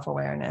is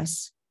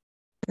self-awareness.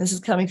 This is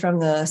coming from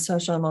the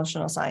social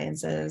emotional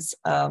sciences,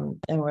 and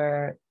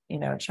we're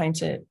trying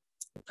to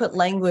put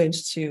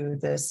language to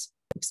this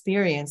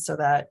experience so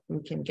that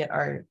we can get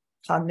our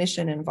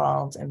cognition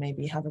involved and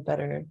maybe have a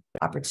better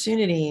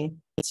opportunity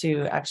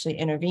to actually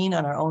intervene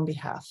on our own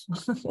behalf.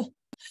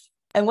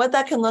 And what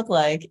that can look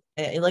like,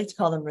 I like to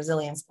call them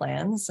resilience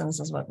plans, and this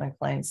is what my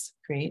clients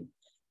create.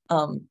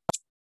 And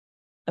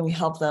we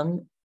help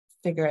them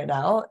figure it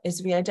out,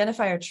 is we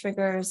identify our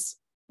triggers,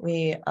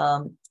 we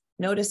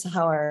notice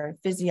how our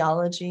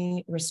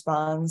physiology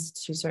responds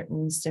to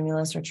certain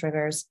stimulus or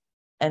triggers,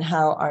 and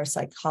how our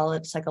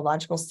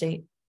psychological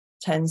state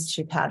tends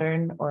to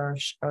pattern or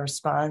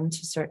respond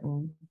to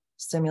certain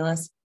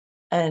stimulus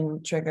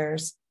and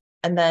triggers.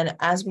 And then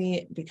as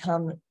we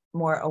become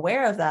more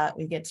aware of that,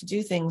 we get to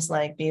do things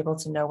like be able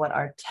to know what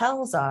our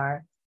tells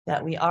are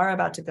that we are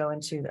about to go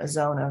into a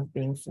zone of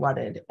being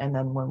flooded. And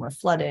then when we're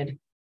flooded,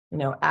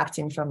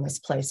 acting from this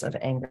place of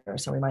anger.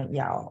 So we might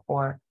yell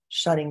or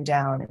shutting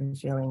down and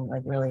feeling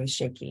like really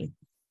shaky.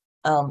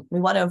 We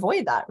want to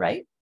avoid that,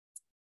 right?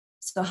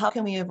 So how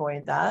can we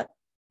avoid that?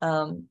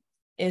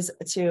 Is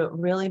to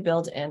really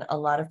build in a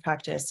lot of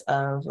practice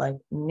of like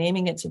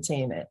naming it to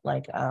tame it,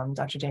 like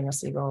Dr. Daniel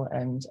Siegel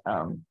and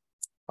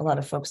a lot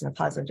of folks in the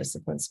positive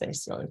discipline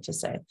space like to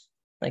say,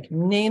 like,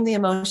 name the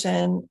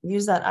emotion,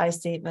 use that I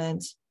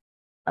statement,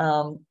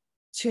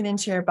 tune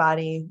into your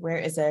body, where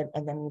is it?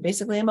 And then you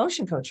basically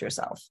emotion coach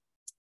yourself.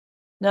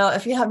 Now,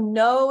 if you have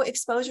no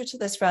exposure to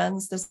this,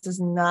 friends, this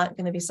is not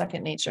going to be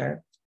second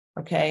nature,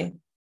 okay?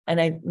 And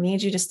I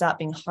need you to stop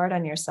being hard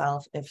on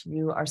yourself if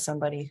you are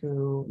somebody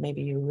who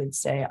maybe you would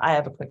say, I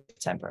have a quick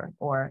temper,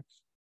 or,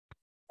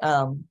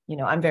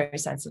 I'm very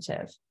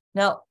sensitive.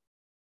 Now,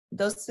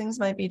 those things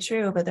might be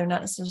true, but they're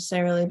not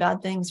necessarily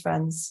bad things,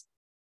 friends.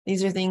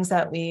 These are things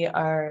that we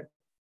are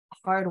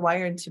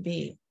hardwired to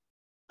be.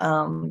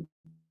 And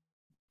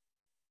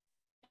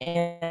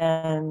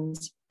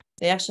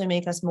they actually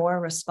make us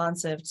more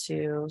responsive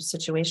to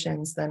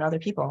situations than other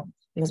people,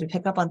 because we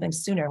pick up on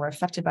things sooner, we're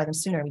affected by them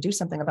sooner, we do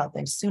something about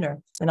things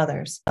sooner than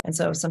others. And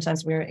so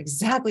sometimes we're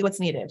exactly what's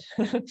needed.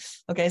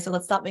 Okay, so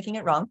let's stop making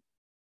it wrong.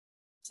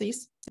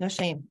 Please, no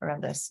shame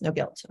around this, no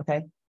guilt,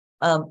 okay?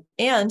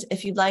 And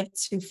if you'd like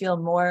to feel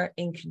more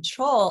in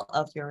control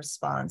of your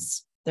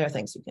response, there are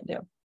things you can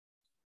do.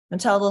 And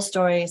tell a little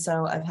story.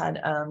 So I've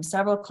had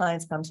several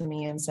clients come to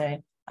me and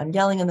say, I'm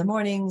yelling in the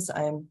mornings,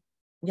 I'm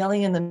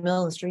yelling in the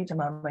middle of the street to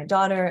my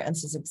daughter, and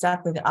this is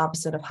exactly the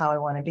opposite of how I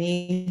want to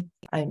be.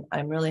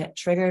 I'm really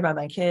triggered by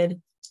my kid.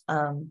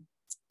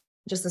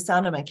 Just the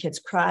sound of my kid's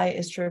cry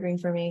is triggering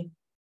for me.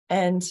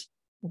 And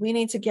we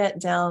need to get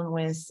down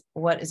with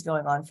what is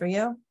going on for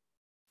you.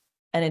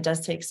 And it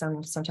does take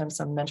sometimes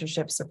some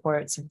mentorship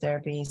support, some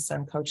therapy,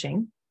 some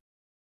coaching.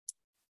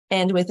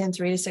 And within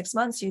 3 to 6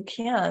 months, you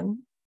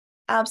can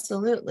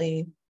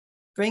absolutely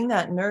bring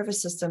that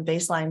nervous system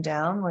baseline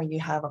down where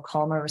you have a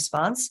calmer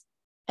response,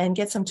 and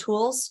get some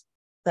tools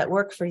that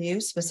work for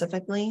you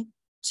specifically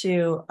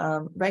to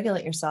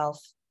regulate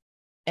yourself,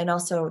 and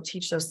also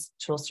teach those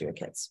tools to your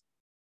kids.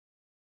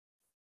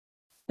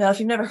 Now, if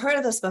you've never heard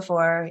of this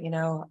before,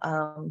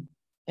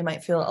 it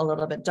might feel a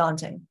little bit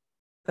daunting,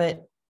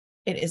 but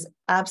it is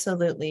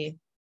absolutely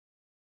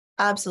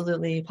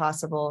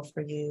possible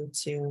for you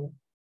to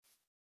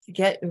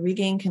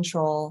regain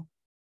control,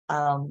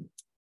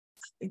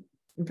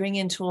 bring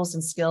in tools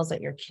and skills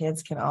that your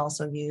kids can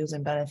also use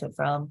and benefit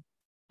from.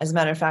 As a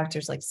matter of fact,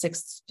 there's like 6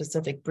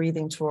 specific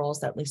breathing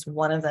tools that at least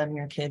one of them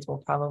your kids will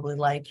probably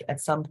like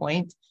at some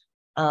point,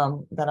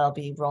 that I'll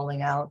be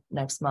rolling out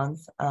next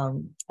month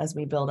as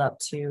we build up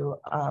to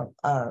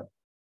a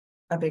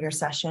bigger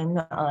session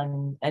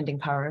on ending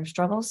power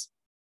struggles.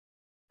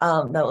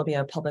 That will be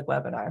a public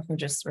webinar. We're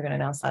going to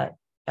announce that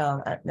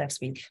next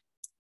week.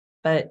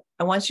 But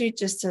I want you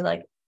just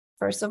to,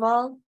 first of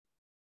all,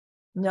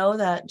 know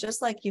that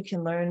just like you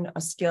can learn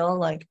a skill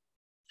like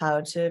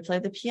how to play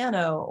the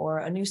piano or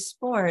a new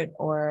sport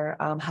or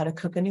how to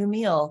cook a new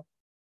meal.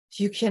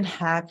 You can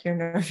hack your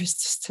nervous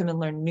system and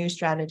learn new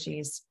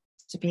strategies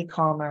to be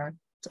calmer,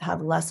 to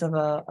have less of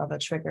a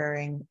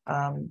triggering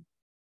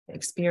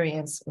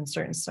experience in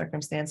certain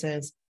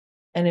circumstances.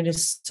 And it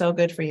is so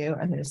good for you,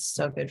 and it is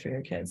so good for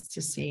your kids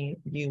to see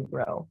you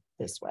grow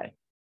this way.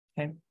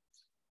 Okay.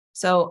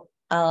 So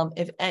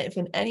if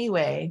in any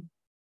way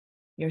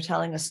you're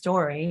telling a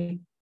story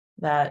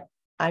that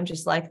I'm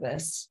just like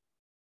this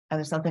and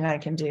there's nothing I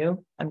can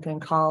do, I'm going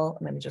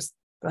to just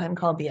go ahead and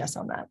call BS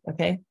on that.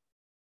 Okay.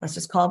 Let's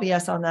just call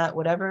BS on that.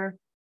 Whatever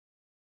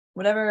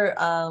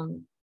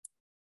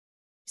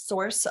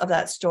source of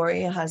that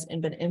story has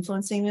been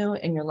influencing you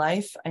in your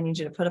life, I need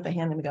you to put up a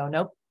hand and go,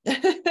 nope.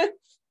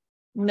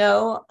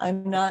 No,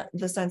 I'm not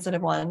the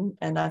sensitive one,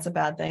 and that's a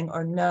bad thing.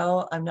 Or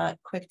no, I'm not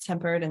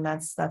quick-tempered, and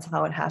that's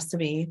how it has to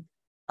be.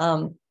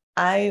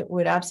 I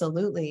would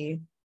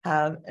absolutely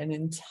have an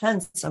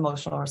intense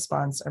emotional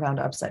response around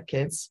upset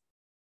kids,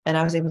 and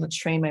I was able to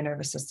train my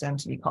nervous system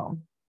to be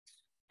calm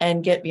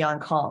and get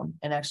beyond calm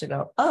and actually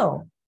go,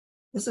 oh,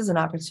 this is an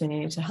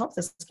opportunity to help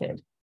this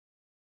kid,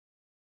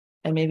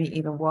 and maybe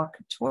even walk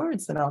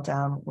towards the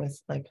meltdown with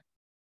like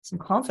some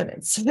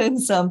confidence and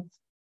some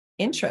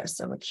interest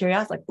of a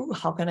curiosity, like, ooh,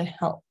 how can I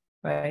help?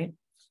 Right.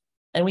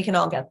 And we can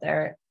all get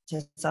there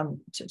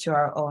to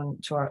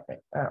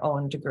our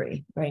own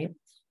degree. Right.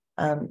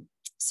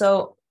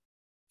 So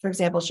for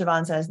example,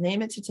 Siobhan says,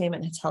 name it to tame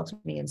it has helped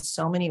me in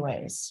so many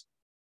ways.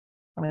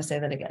 I'm going to say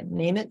that again.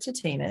 Name it to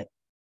tame it,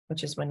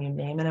 which is when you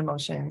name an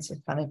emotion to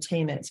kind of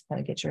tame it, to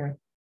kind of get your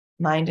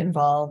mind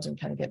involved and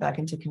kind of get back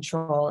into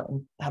control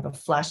and have a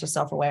flash of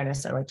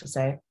self-awareness, I like to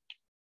say,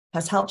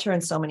 has helped her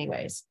in so many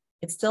ways.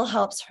 It still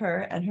helps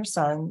her and her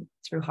son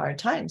through hard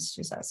times,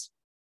 she says.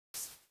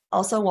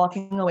 Also,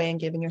 walking away and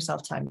giving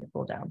yourself time to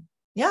cool down.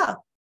 Yeah.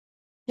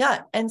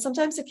 Yeah. And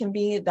sometimes it can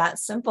be that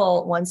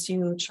simple. Once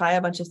you try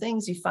a bunch of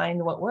things, you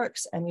find what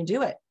works and you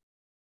do it.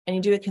 And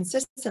you do it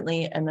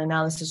consistently. And then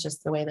now this is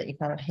just the way that you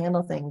kind of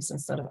handle things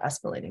instead of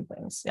escalating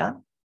things. Yeah.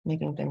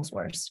 Making things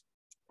worse.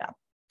 Yeah.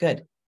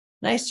 Good.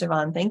 Nice,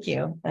 Siobhan. Thank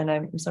you. And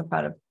I'm so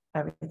proud of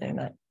everything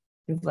that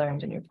you've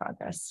learned in your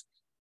progress.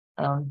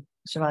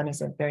 Siobhan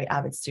is a very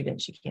avid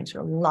student. She came to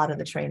a lot of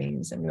the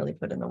trainings and really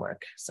put in the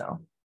work. So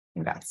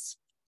congrats.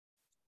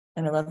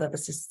 And I love that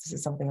this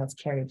is something that's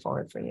carried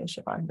forward for you,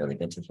 Siobhan. Really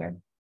good to hear.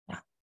 Yeah.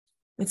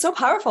 It's so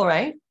powerful,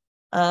 right?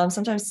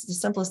 Sometimes the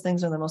simplest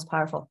things are the most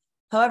powerful.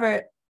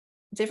 However,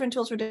 different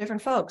tools for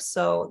different folks.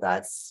 So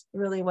that's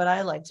really what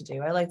I like to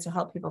do. I like to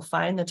help people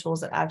find the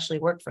tools that actually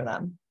work for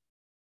them.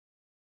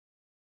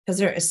 Because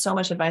there is so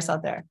much advice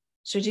out there.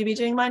 Should you be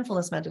doing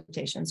mindfulness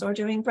meditations or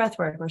doing breath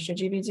work, or should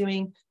you be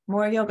doing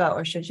more yoga,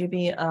 or should you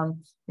be,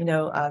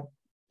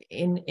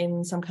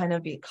 in some kind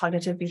of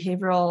cognitive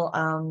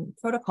behavioral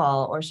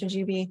protocol, or should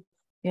you be,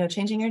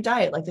 changing your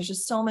diet? Like there's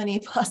just so many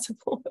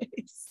possible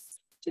ways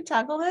to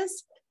tackle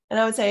this. And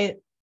I would say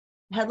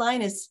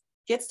headline is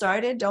get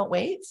started. Don't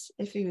wait.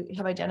 If you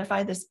have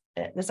identified this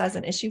as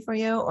an issue for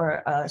you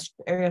or an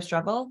area of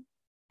struggle,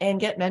 and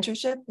get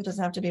mentorship. It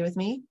doesn't have to be with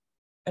me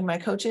and my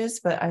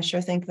coaches, but I sure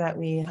think that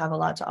we have a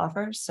lot to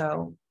offer.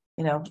 So,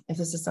 if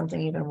this is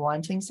something you've been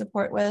wanting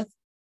support with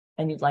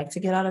and you'd like to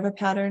get out of a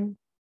pattern,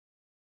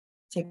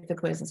 take the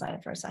quiz and sign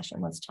up for a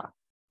session. Let's talk.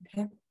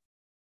 Okay.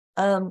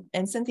 And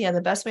Cinthia,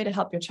 the best way to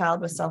help your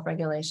child with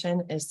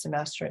self-regulation is to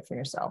master it for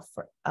yourself,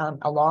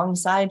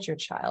 alongside your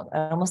child.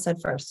 I almost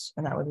said first,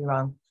 and that would be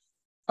wrong.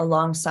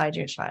 Alongside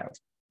your child.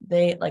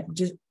 They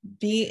just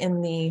be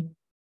in the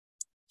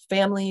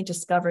family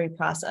discovery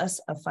process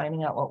of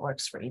finding out what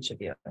works for each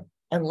of you,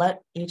 and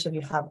let each of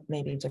you have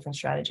maybe different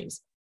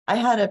strategies. I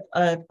have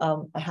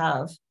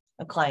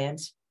a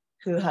client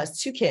who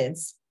has two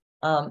kids,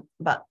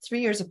 about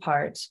 3 years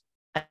apart,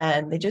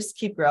 and they just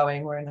keep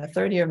growing. We're in the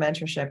third year of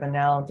mentorship, and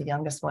now the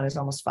youngest one is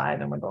almost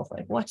 5, and we're both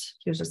like, what?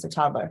 He was just a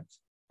toddler.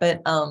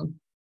 But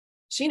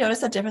she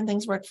noticed that different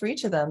things work for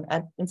each of them,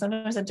 and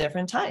sometimes at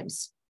different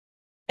times.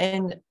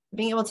 And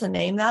being able to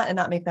name that and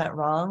not make that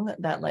wrong,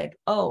 that like,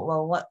 oh,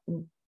 well, what,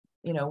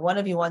 one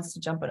of you wants to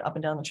jump up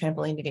and down the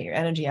trampoline to get your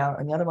energy out,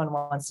 and the other one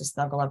wants to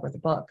snuggle up with a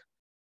book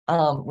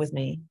with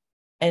me,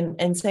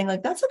 and saying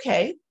like, that's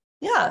okay.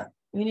 Yeah,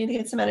 you need to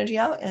get some energy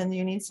out, and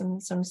you need some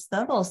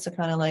snuggles to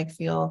kind of like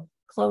feel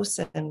close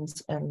and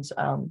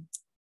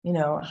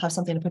have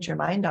something to put your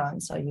mind on,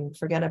 so you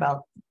forget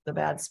about the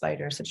bad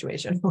spider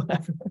situation,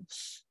 whatever.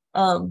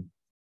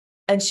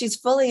 And she's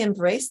fully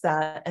embraced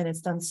that, and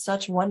it's done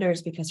such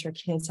wonders because her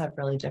kids have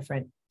really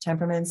different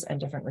temperaments and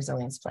different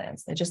resilience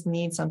plans. They just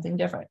need something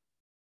different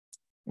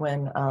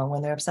when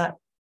they're upset,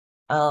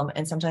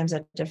 and sometimes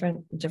at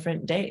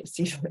different days,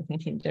 they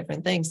need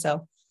different things.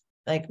 So,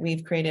 like,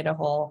 we've created a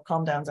whole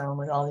calm down zone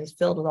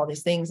filled with all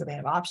these things, and they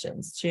have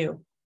options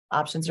too.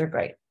 Options are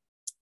great.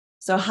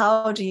 So,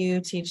 how do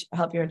you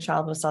help your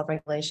child with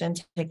self-regulation?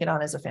 Take it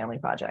on as a family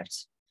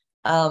project.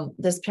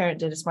 This parent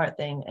did a smart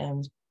thing,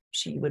 and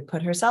she would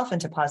put herself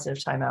into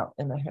positive timeout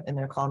in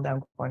their calm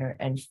down corner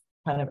and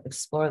kind of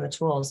explore the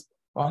tools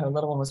while her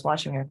little one was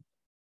watching her.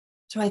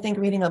 Do I think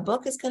reading a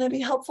book is going to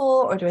be helpful,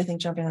 or do I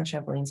think jumping on a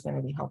trampoline is going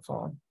to be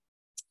helpful?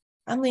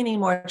 I'm leaning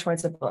more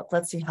towards a book.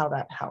 Let's see how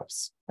that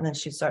helps. And then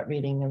she'd start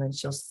reading, and then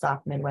she'll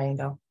stop midway and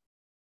go,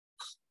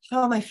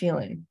 how am I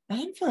feeling?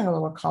 I'm feeling a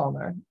little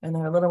calmer. And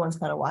then her little one's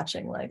kind of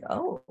watching like,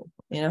 oh,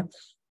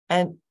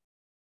 and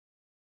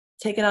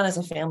take it on as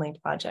a family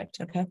project.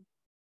 Okay.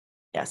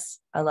 Yes,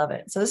 I love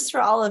it. So this is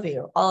for all of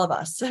you, all of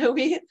us. So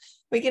we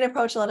can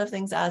approach a lot of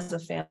things as a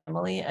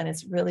family, and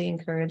it's really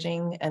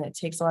encouraging, and it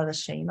takes a lot of the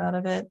shame out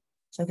of it.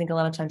 So I think a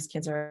lot of times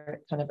kids are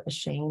kind of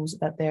ashamed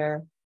that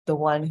they're the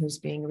one who's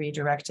being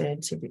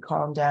redirected to be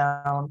calmed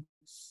down.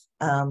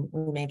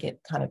 We make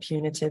it kind of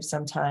punitive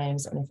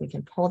sometimes. And if we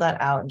can pull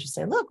that out and just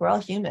say, look, we're all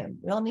human.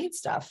 We all need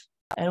stuff,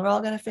 and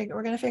we're going to figure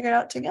it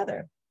out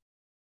together.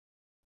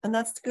 And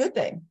that's the good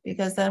thing,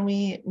 because then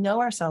we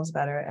know ourselves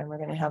better, and we're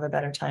going to have a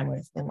better time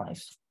in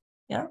life.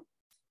 Yeah.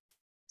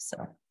 So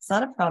it's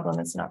not a problem.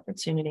 It's an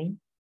opportunity.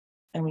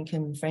 And we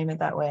can frame it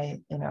that way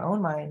in our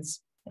own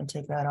minds and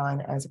take that on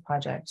as a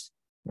project.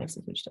 It makes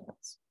a huge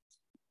difference.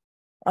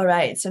 All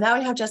right. So now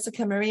we have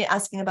Jessica Marie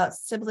asking about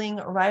sibling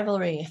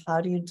rivalry. How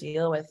do you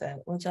deal with it?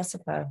 Well,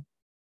 Jessica,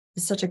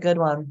 it's such a good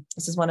one.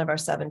 This is one of our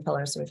 7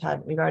 pillars. So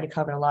we've already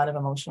covered a lot of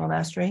emotional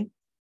mastery.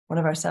 One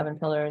of our 7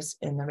 pillars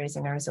in the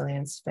Raising Our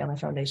Resilience Family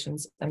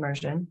Foundations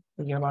immersion,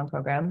 the year-long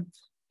program,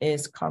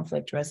 is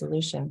conflict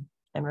resolution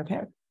and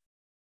repair.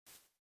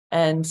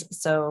 And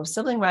so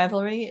sibling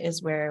rivalry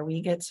is where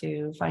we get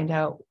to find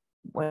out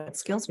what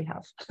skills we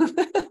have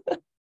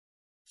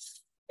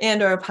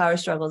and or power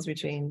struggles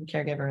between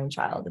caregiver and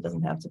child. It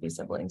doesn't have to be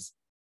siblings.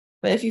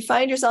 But if you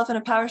find yourself in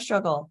a power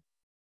struggle,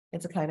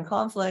 it's a kind of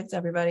conflict,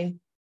 everybody.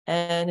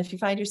 And if you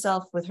find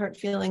yourself with hurt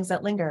feelings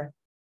that linger,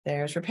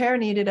 there's repair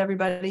needed,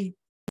 everybody.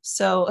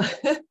 So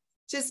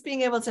just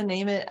being able to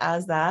name it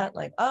as that,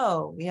 like,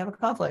 oh, we have a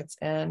conflict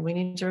and we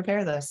need to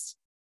repair this,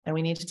 and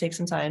we need to take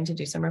some time to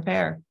do some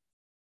repair.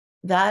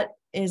 That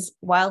is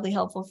wildly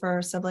helpful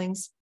for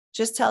siblings.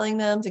 Just telling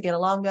them to get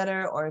along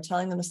better or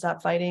telling them to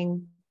stop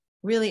fighting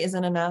really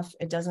isn't enough.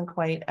 It doesn't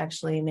quite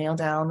actually nail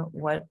down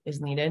what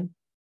is needed,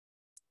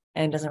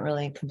 and doesn't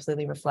really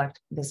completely reflect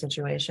the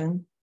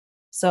situation.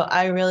 So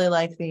I really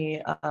like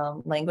the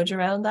language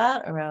around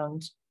that,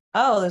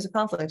 oh, there's a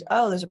conflict.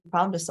 Oh, there's a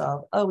problem to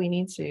solve. Oh,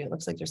 it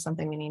looks like there's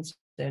something we need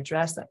to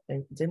address that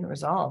they didn't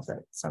resolve, that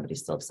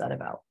somebody's still upset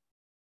about.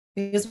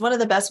 Because one of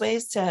the best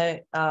ways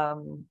to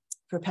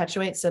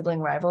perpetuate sibling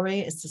rivalry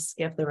is to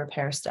skip the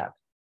repair step.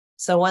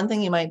 So one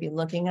thing you might be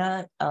looking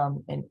at,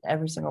 in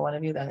every single one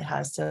of you that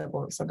has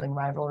sibling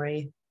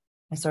rivalry,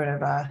 and sort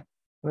of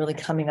really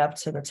coming up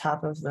to the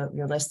top of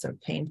your list of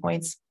pain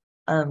points.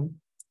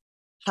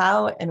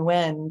 How and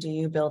when do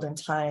you build in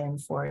time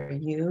for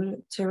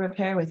you to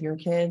repair with your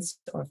kids,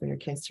 or for your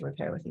kids to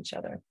repair with each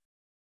other?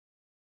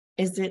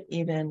 Is it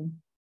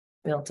even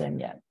built in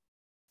yet?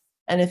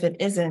 And if it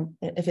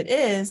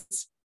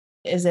is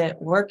it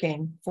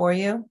working for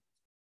you?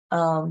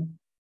 And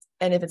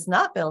if it's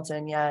not built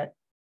in yet,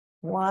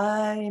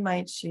 why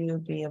might you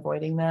be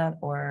avoiding that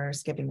or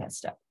skipping that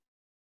step?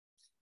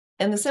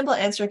 And the simple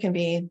answer can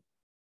be,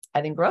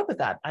 I didn't grow up with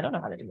that. I don't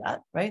know how to do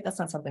that, right? That's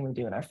not something we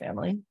do in our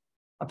family.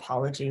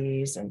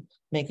 Apologies and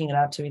making it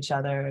up to each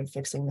other and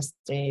fixing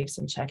mistakes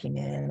and checking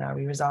in. Are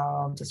we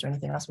resolved? Is there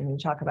anything else we need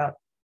to talk about?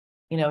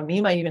 Me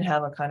might even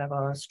have a kind of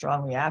a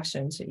strong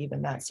reaction to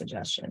even that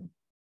suggestion.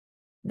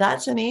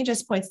 That to me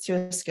just points to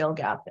a skill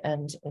gap,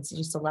 and it's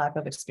just a lack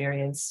of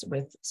experience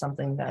with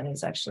something that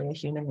is actually a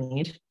human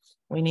need.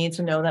 We need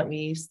to know that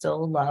we're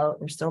still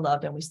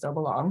loved and we still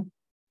belong.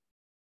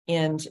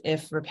 And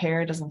if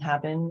repair doesn't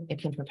happen, it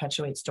can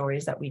perpetuate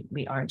stories that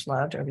we aren't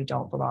loved or we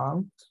don't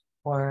belong,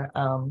 or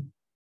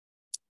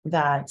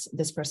that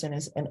this person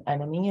is an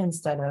enemy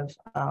instead of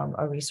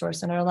a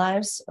resource in our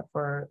lives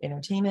for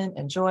entertainment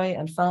and joy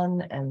and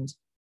fun and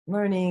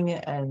learning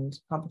and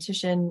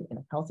competition in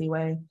a healthy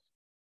way,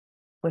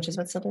 which is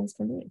what siblings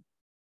can be.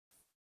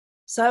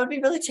 So I would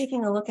be really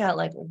taking a look at,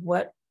 like,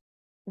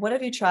 what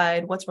have you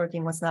tried, what's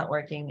working, what's not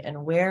working,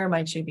 and where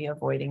might you be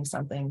avoiding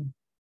something,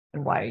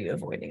 and why are you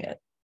avoiding it?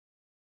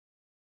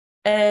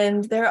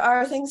 And there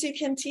are things you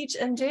can teach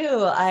and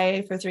do.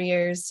 I, for 3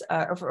 years,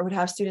 would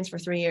have students for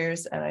 3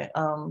 years, and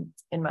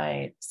in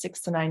my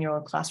 6 to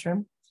 9-year-old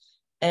classroom.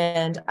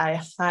 And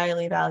I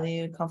highly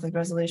value conflict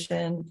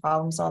resolution,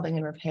 problem solving,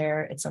 and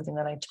repair. It's something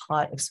that I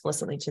taught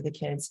explicitly to the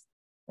kids.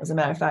 As a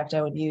matter of fact,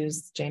 I would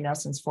use Jane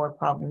Nelson's 4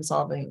 problem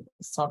solving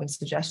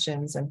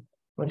suggestions, and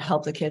would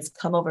help the kids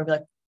come over and be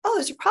like, oh,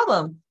 there's a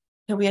problem.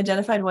 Have we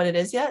identified what it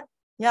is yet?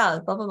 Yeah,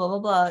 blah, blah, blah, blah,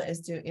 blah,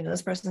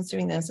 this person's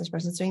doing this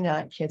person's doing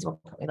that. Kids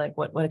will, like,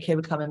 what a kid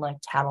would come and like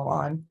tattle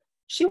on.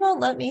 She won't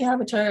let me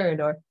have a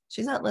turn, or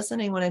she's not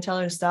listening when I tell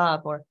her to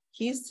stop, or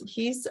he's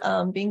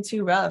being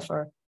too rough,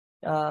 or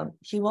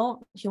he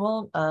won't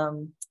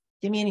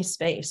give me any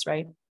space,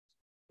 right?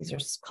 These are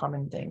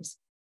common things.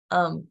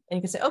 And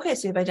you can say, okay,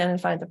 so you've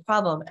identified the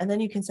problem. And then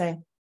you can say,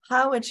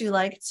 how would you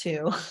like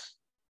to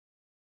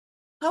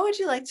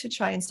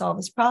try and solve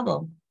this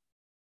problem?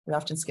 We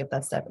often skip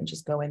that step and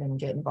just go in and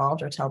get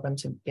involved or tell them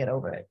to get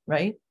over it,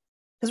 right?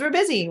 because we're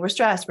busy, we're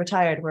stressed, we're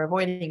tired, we're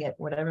avoiding it,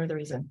 whatever the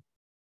reason.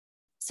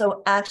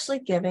 So actually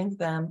giving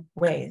them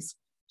ways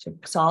to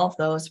solve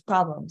those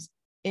problems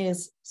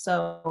is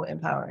so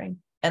empowering.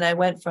 And I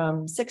went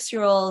from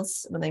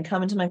 6-year-olds when they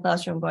come into my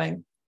classroom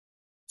going,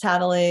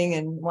 tattling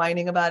and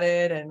whining about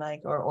it, and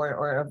like,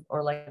 or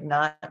like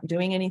not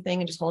doing anything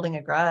and just holding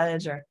a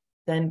grudge, or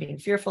then being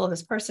fearful of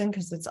this person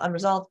because it's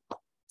unresolved,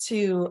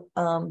 to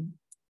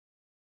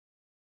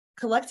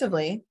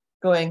collectively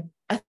going,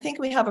 I think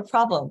we have a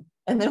problem.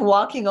 And then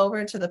walking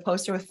over to the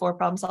poster with 4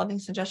 problem solving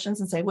suggestions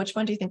and say, which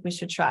one do you think we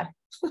should try?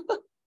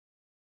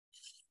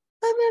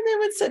 And then they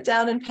would sit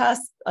down and pass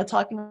a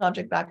talking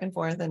object back and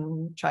forth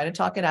and try to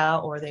talk it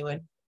out, or they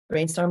would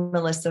brainstorm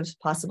a list of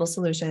possible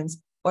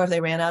solutions. Or if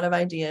they ran out of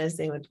ideas,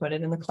 they would put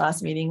it in the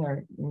class meeting,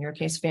 or in your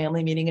case,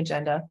 family meeting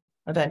agenda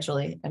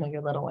eventually. I know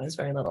your little one is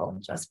very little,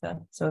 Jessica.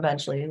 So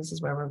eventually, this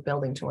is where we're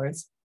building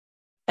towards.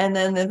 And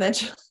then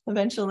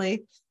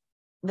eventually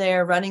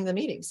they're running the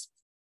meetings.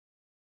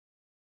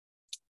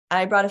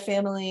 I brought a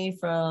family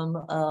from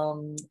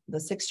the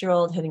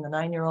 6-year-old hitting the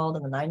 9-year-old,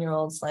 and the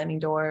 9-year-old slamming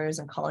doors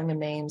and calling them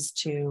names,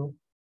 to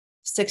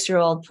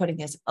 6-year-old putting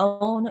his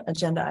own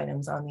agenda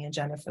items on the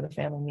agenda for the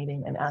family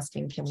meeting and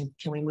asking,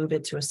 can we move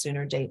it to a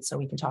sooner date so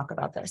we can talk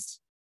about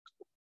this?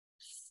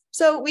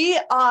 So we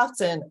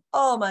often,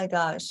 oh my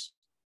gosh,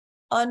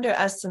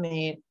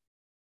 underestimate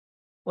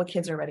what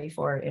kids are ready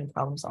for in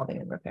problem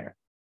solving and repair.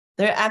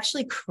 They're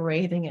actually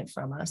craving it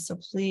from us. So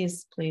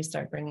please, please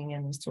start bringing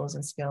in these tools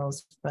and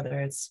skills,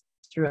 whether it's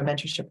through a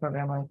mentorship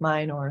program like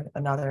mine or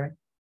another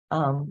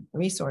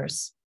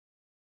resource.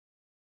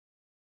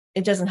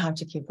 It doesn't have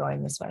to keep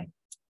going this way.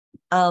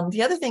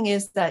 The other thing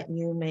is that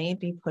you may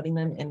be putting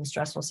them in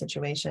stressful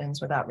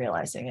situations without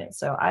realizing it.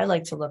 So I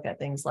like to look at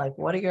things like,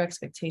 what are your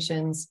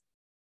expectations?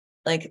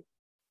 Like,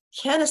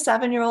 can a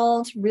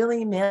 7-year-old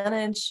really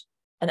manage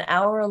an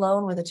hour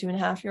alone with a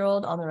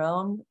 2.5-year-old on their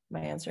own?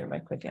 My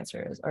quick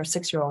answer is, or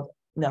 6-year-old,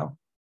 no.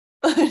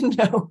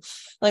 No,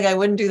 like I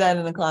wouldn't do that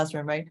in the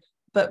classroom, right?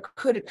 But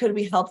could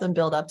we help them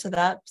build up to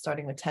that,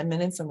 starting with 10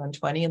 minutes and then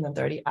 20 and then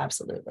 30?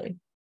 Absolutely.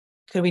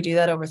 Could we do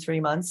that over 3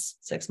 months,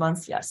 6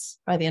 months? Yes.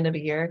 By the end of a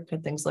year,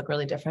 could things look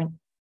really different?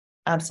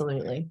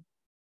 Absolutely.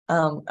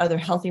 Are there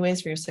healthy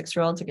ways for your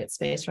 6-year-old to get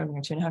space from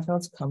your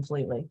 2.5-year-olds?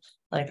 Completely.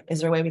 Like, is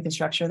there a way we can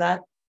structure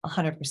that?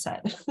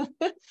 100%.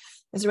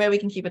 Is there a way we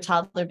can keep a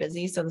toddler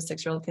busy so the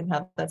 6-year-old can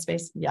have that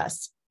space?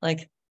 Yes.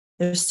 Like,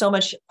 there's so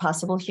much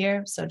possible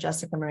here. So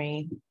Jessica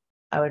Marie,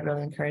 I would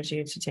really encourage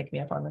you to take me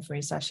up on the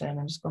free session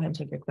and just go ahead and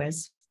take your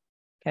quiz.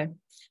 Okay.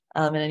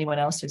 And anyone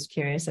else who's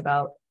curious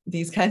about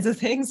these kinds of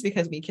things,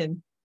 because we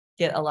can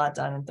get a lot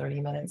done in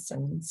 30 minutes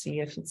and see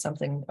if it's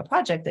something, a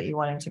project that you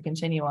wanted to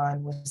continue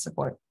on with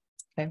support.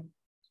 Okay.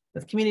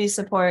 With community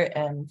support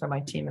and from my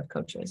team of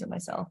coaches and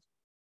myself.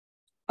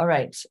 All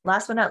right.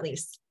 Last but not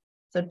least.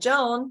 So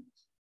Joan,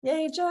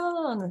 yay,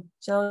 Joan.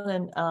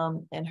 Joan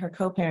and her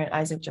co-parent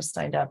Isaac just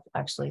signed up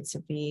actually to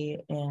be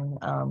in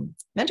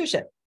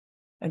mentorship.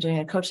 I'm doing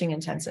a coaching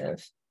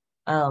intensive.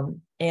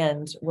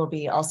 And we'll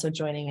be also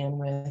joining in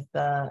with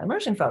the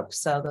immersion folks.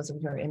 So those of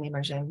you who are in the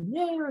immersion,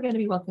 yay, we're going to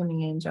be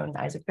welcoming in Joan and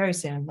Isaac very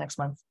soon, next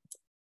month.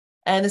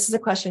 And this is a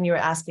question you were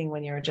asking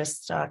when you were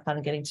just kind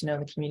of getting to know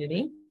the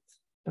community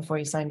before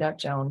you signed up,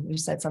 Joan. You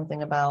said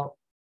something about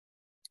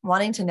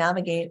wanting to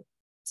navigate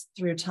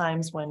through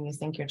times when you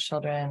think your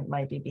children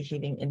might be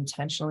behaving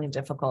intentionally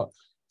difficult.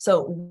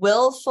 So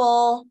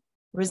willful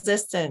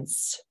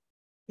resistance.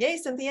 Yay,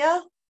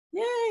 Cinthia.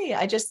 Yay.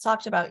 I just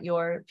talked about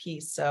your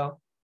piece. So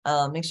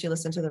make sure you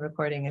listen to the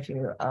recording if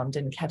you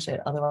didn't catch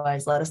it.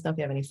 Otherwise, let us know if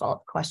you have any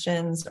follow-up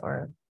questions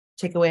or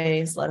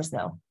takeaways. Let us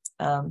know.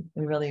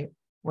 We really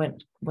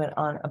went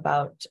on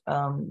about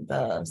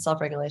the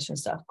self-regulation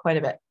stuff quite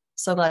a bit.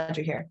 So glad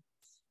you're here.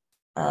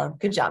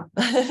 Good job.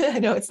 I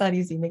know it's not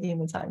easy making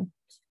the time.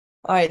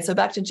 All right, so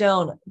back to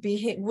Joan.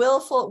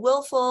 Willful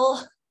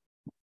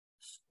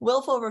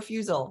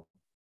refusal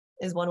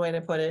is one way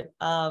to put it.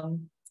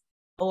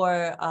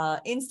 Or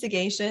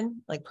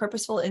instigation, like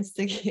purposeful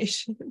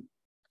instigation,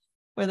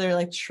 where they're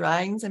like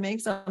trying to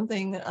make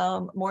something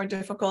more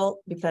difficult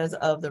because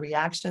of the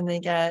reaction they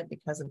get,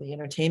 because of the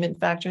entertainment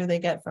factor they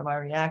get from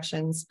our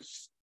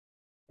reactions.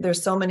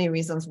 There's so many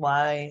reasons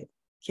why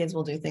kids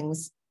will do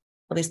things,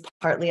 at least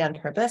partly on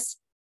purpose.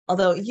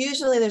 Although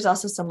usually there's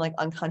also some like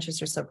unconscious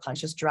or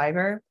subconscious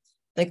driver.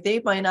 Like they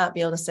might not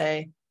be able to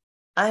say,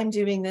 I'm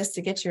doing this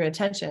to get your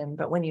attention.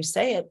 But when you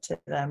say it to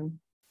them,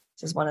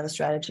 this is one of the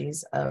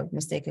strategies of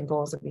mistaken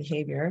goals of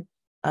behavior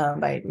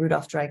by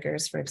Rudolf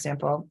Dreikers, for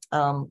example.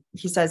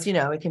 He says, you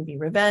know, it can be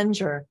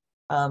revenge or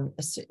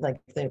like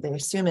they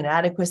assume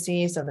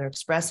inadequacy. So they're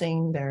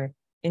expressing their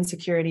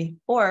insecurity,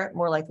 or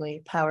more likely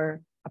a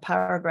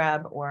power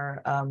grab,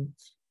 or,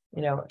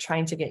 you know,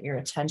 trying to get your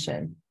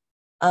attention.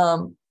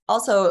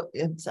 Also,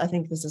 I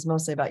think this is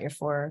mostly about your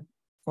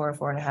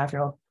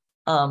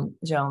 4.5-year-old,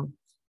 Joan.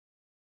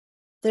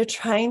 They're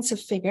trying to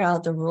figure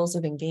out the rules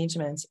of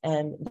engagement,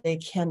 and they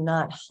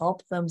cannot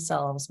help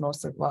themselves. A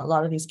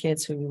lot of these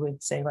kids who we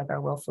would say like are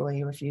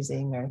willfully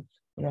refusing or,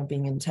 you know,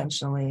 being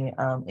intentionally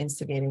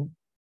instigating,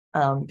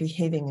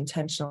 behaving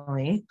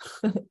intentionally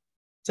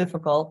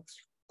difficult,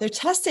 they're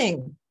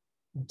testing.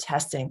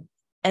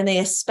 And they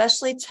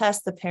especially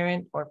test the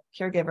parent or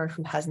caregiver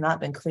who has not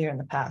been clear in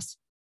the past.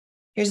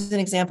 Here's an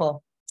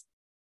example.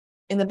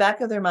 In the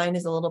back of their mind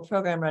is a little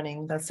program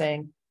running that's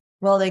saying,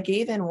 well, they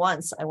gave in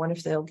once. I wonder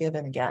if they'll give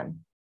in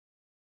again.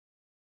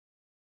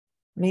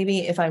 Maybe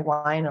if I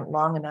whine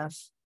long enough,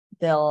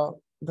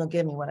 they'll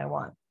give me what I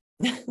want.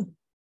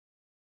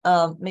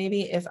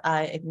 Maybe if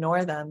I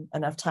ignore them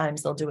enough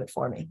times, they'll do it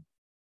for me.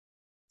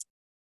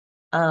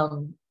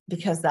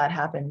 Because that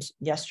happened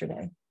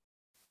yesterday.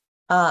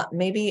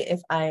 Maybe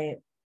if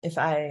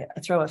I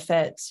throw a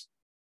fit,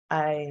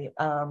 I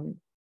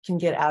can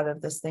get out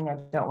of this thing I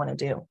don't want to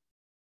do.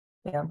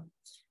 Yeah.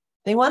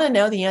 They want to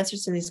know the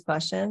answers to these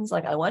questions.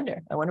 Like, I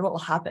wonder what will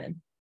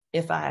happen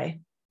if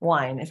I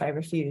whine, if I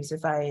refuse,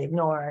 if I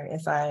ignore,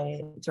 if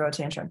I throw a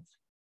tantrum.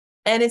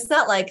 And it's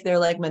not like they're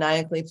like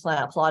maniacally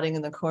plotting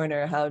in the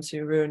corner how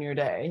to ruin your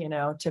day, you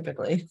know,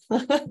 typically.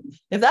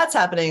 If that's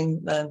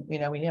happening, then, you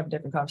know, we have a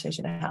different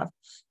conversation to have.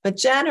 But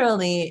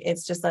generally,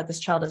 it's just that this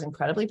child is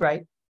incredibly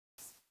bright.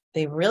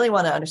 They really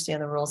want to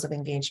understand the rules of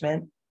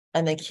engagement,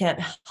 and they can't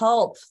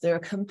help. They're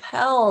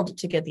compelled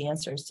to get the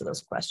answers to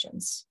those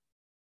questions.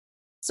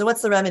 So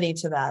what's the remedy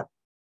to that?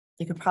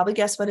 You could probably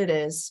guess what it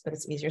is, but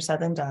it's easier said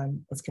than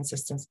done. It's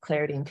consistency,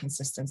 clarity, and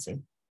consistency.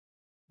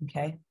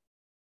 Okay.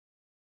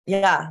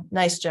 Yeah,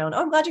 nice, Joan.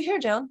 Oh, I'm glad you're here,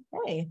 Joan.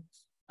 Hey.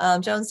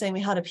 Joan's saying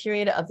we had a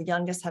period of the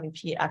youngest having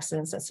PE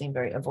accidents that seemed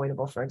very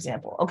avoidable, for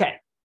example. Okay.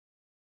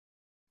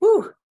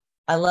 Whew.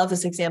 I love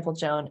this example,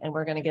 Joan, and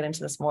we're going to get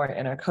into this more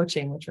in our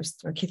coaching, which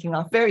we're kicking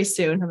off very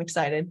soon. I'm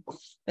excited.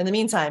 In the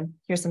meantime,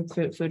 here's some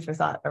food for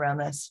thought around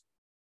this.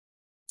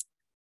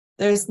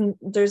 There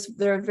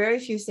are very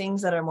few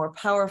things that are more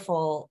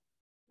powerful,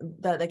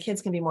 that the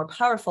kids can be more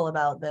powerful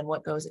about than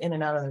what goes in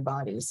and out of their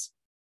bodies.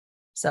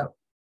 So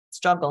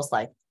struggles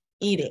like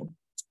eating,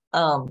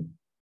 and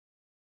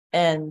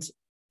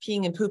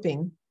peeing and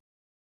pooping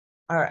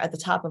are at the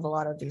top of a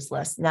lot of these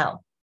lists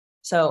now.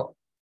 So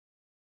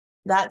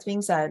that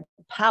being said,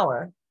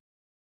 power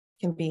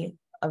can be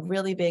a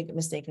really big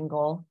mistaken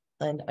goal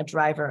and a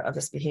driver of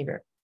this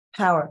behavior.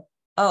 Power.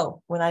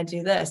 Oh, when I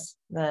do this,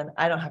 then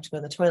I don't have to go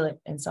to the toilet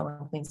and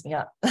someone cleans me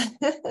up.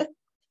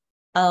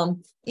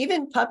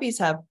 Even puppies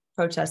have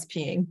protest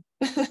peeing.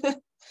 They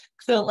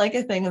don't like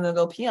a thing and they'll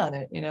go pee on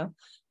it, you know?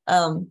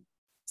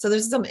 So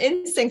there's some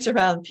instinct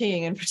around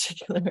peeing in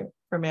particular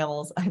for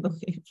mammals, I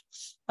believe.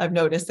 I've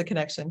noticed the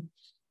connection.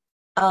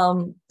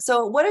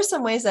 So what are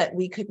some ways that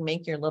we could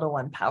make your little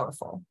one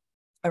powerful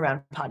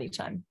around potty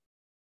time?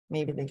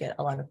 Maybe they get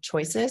a lot of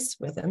choices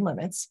within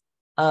limits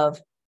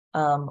of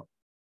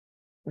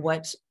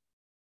what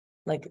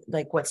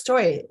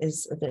story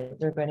is that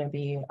they're going to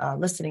be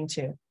listening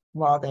to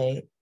while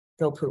they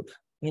go poop,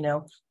 you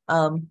know,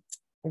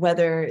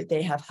 whether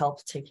they have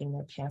help taking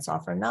their pants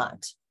off or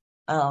not,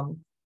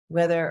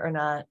 whether or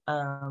not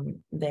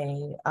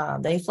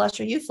they flush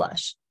or you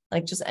flush,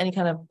 like just any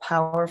kind of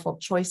powerful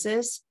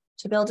choices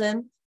to build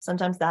in.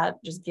 Sometimes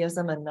that just gives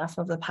them enough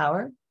of the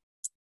power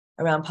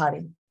around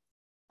potty.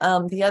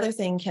 The other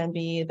thing can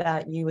be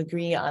that you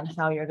agree on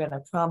how you're going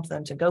to prompt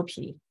them to go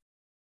pee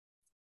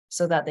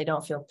so that they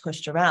don't feel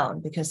pushed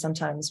around, because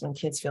sometimes when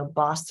kids feel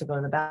bossed to go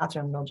to the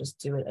bathroom, they'll just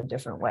do it a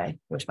different way,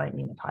 which might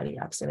mean a potty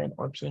accident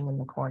or peeing in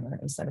the corner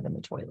instead of in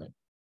the toilet.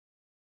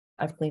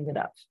 I've cleaned it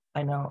up.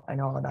 I know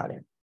all about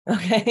it.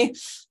 Okay.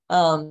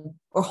 Or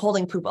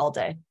holding poop all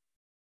day.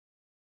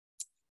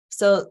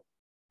 So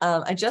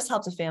I just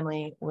helped a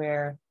family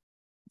where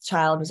the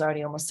child was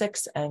already almost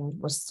 6 and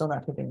was still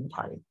not pooping in the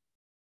potty.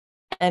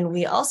 And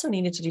we also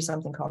needed to do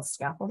something called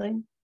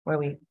scaffolding, where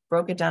we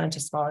broke it down into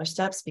smaller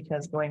steps,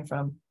 because going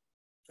from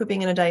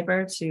pooping in a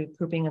diaper to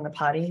pooping in the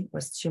potty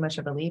was too much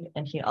of a leap.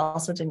 And he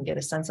also didn't get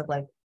a sense of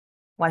like,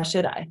 why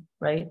should I,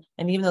 right?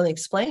 And even though they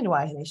explained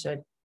why they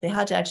should, they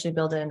had to actually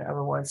build in a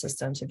reward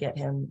system to get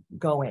him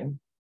going.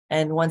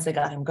 And once they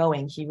got him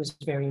going, he was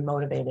very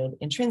motivated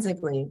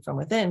intrinsically from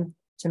within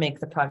to make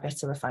the progress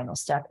to the final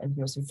step. And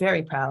he was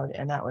very proud.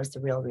 And that was the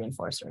real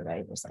reinforcer,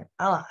 right? It was like,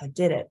 oh, I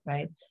did it,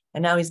 right?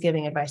 And now he's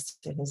giving advice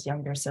to his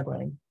younger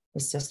sibling,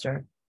 his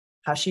sister,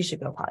 how she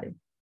should go potty. And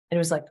it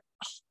was like,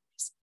 oh.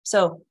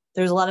 So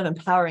there's a lot of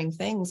empowering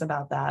things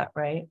about that,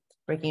 right?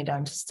 Breaking it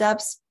down to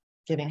steps,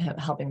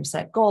 helping him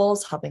set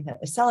goals,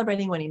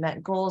 celebrating when he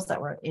met goals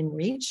that were in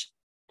reach,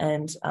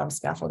 and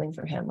scaffolding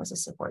for him was a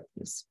support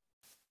piece.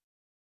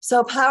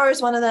 So power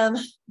is one of them,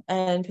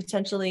 and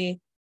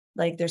potentially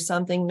like there's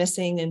something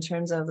missing in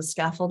terms of the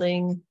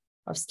scaffolding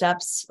of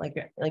steps, like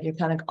you're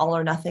kind of all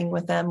or nothing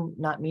with them,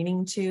 not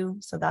meaning to.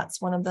 So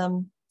that's one of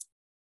them.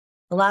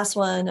 The last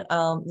one,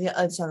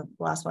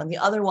 the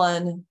other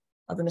one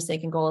of the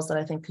mistaken goals that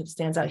I think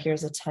stands out here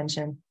is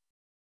attention.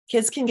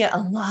 Kids can get a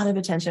lot of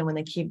attention when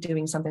they keep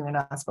doing something they're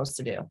not supposed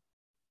to do.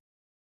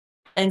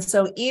 And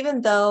so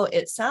even though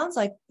it sounds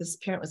like this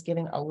parent was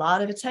giving a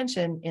lot of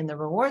attention in the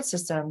reward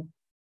system,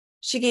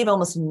 she gave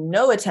almost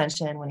no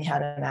attention when he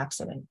had an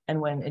accident and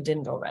when it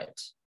didn't go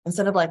right.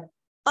 Instead of like,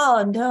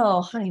 oh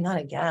no, honey, not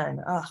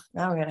again. Oh,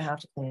 now we're gonna have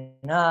to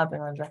clean up.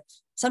 And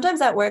sometimes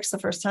that works the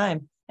first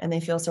time, and they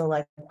feel so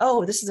like,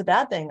 oh, this is a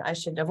bad thing. I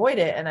should avoid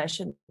it, and I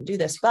shouldn't do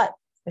this. But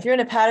if you're in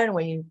a pattern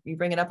where you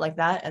bring it up like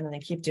that, and then they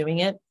keep doing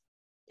it,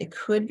 it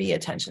could be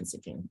attention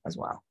seeking as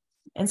well.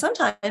 And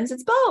sometimes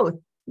it's both.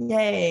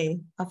 Yay,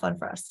 how fun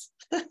for us.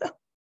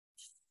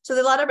 So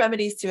there are a lot of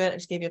remedies to it. I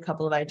just gave you a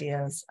couple of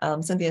ideas.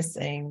 Cynthia's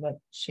saying that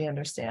she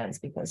understands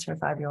because her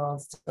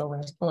 5-year-old still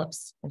wears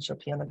pull-ups and she'll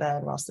pee on the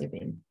bed while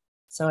sleeping.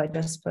 So I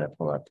just put a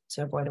pull-up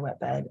to avoid a wet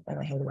bed, and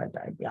I hate a wet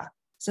bed. Yeah.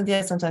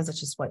 Cynthia, sometimes it's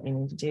just what you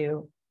need to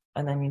do.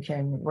 And then you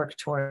can work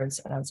towards,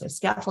 and I would say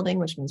scaffolding,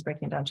 which means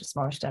breaking it down to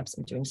smaller steps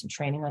and doing some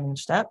training on each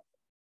step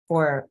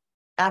for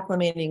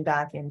acclimating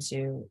back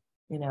into,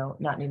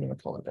 not needing a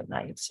pull-up at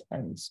night,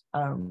 and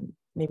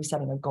maybe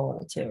setting a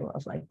goal too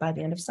of like by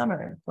the end of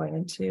summer going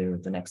into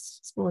the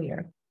next school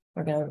year,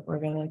 we're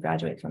gonna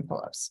graduate from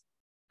pull-ups.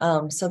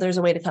 So there's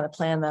a way to kind of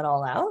plan that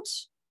all out,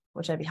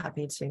 which I'd be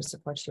happy to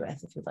support you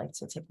with if you'd like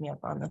to take me up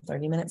on the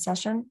 30-minute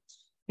session.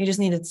 You just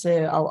needed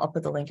to, I'll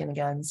put the link in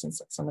again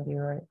since some of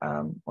you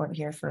weren't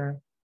here for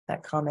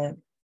that comment.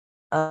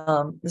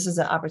 This is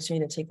an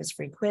opportunity to take this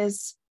free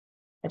quiz,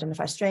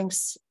 identify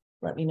strengths,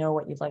 let me know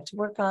what you'd like to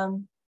work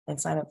on, and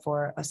sign up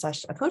for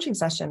a coaching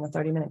session, a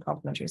 30-minute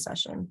complimentary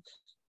session.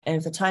 And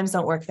if the times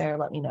don't work there,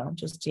 let me know.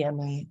 Just DM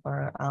me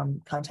or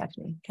contact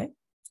me, okay?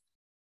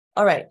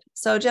 All right,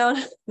 so Joan,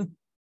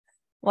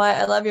 why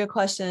I love your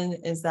question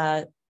is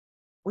that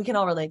we can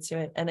all relate to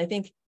it. And I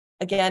think,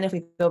 again, if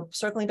we go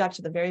circling back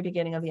to the very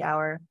beginning of the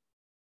hour,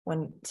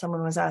 when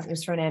someone was asking, it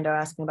was Fernando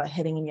asking about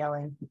hitting and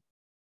yelling,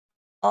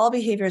 all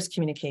behavior is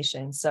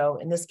communication. So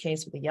in this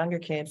case, with a younger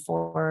kid,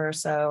 4 or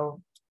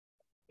so,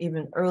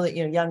 even early,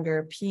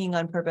 younger, peeing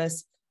on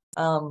purpose,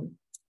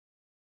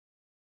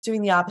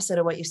 doing the opposite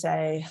of what you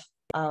say,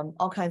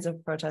 all kinds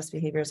of protest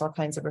behaviors, all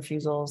kinds of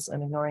refusals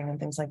and ignoring and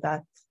things like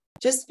that.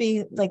 Just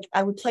be like,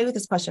 I would play with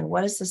this question.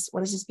 What is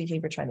this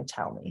behavior trying to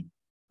tell me?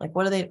 Like,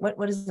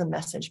 what is the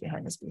message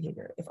behind this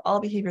behavior? If all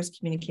behavior is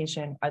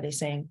communication, are they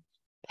saying,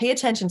 pay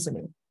attention to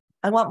me.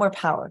 I want more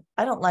power.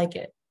 I don't like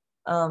it.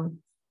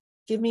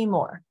 Give me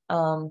more.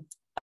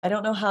 I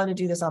don't know how to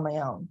do this on my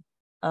own.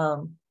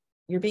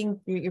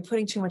 You're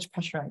putting too much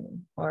pressure on me,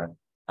 or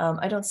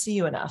I don't see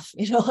you enough.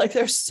 Like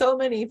there's so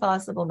many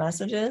possible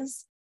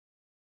messages.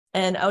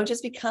 And I would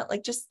just be kind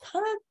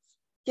of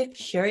get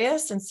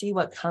curious and see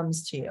what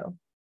comes to you.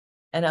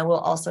 And I will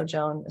also,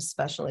 Joan,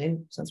 especially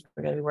since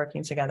we're going to be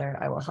working together,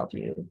 I will help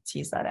you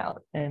tease that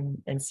out and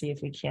see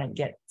if we can't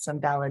get some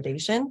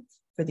validation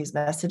for these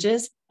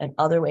messages and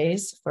other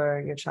ways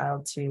for your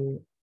child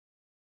to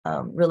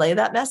relay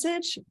that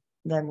message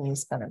than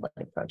these kind of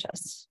like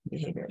protest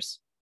behaviors.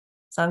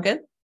 Sound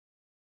good?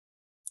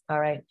 All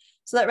right.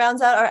 So that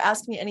rounds out our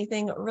Ask Me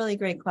Anything. Really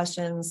great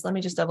questions. Let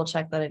me just double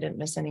check that I didn't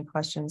miss any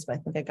questions, but I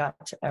think I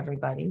got to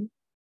everybody.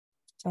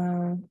 Let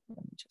me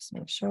just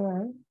make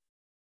sure.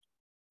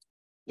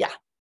 Yeah.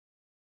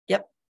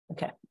 Yep.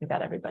 Okay. We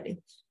got everybody.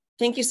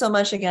 Thank you so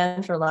much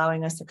again for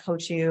allowing us to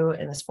coach you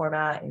in this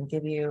format and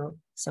give you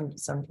some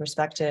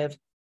perspective.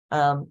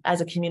 As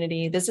a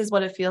community, this is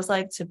what it feels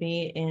like to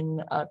be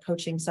in a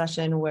coaching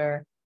session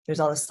where there's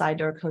all the side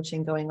door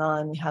coaching going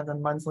on. We have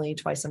them monthly,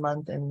 twice a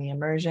month in the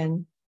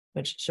immersion,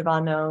 which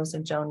Siobhan knows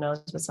and Joan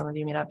knows, but some of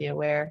you may not be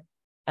aware.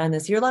 And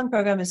this year-long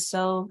program is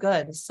so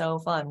good. It's so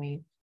fun.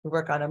 We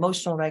work on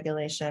emotional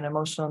regulation,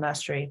 emotional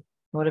mastery,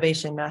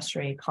 motivation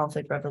mastery,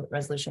 conflict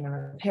resolution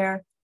and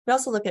repair. We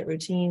also look at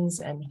routines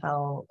and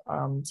how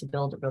to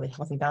build really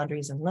healthy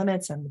boundaries and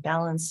limits and the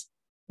balance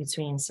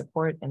between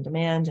support and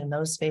demand in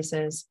those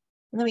spaces.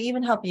 And then we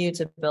even help you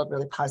to build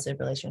really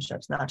positive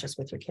relationships, not just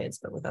with your kids,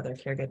 but with other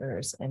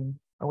caregivers in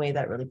a way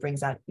that really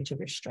brings out each of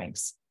your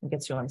strengths and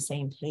gets you on the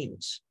same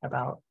page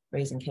about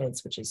raising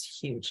kids, which is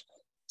huge.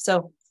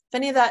 So if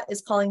any of that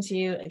is calling to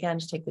you, again,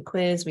 just take the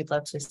quiz. We'd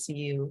love to see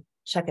you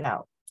check it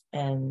out.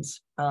 And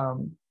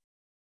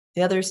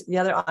the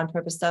other on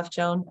purpose stuff,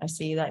 Joan, I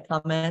see that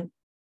comment.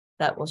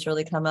 That will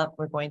surely come up.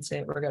 We're going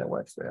to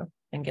work through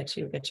and get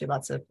you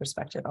lots of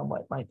perspective on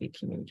what you might be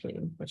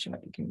communicating.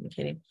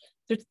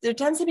 There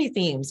tends to be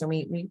themes, and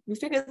we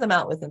figure them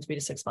out within 3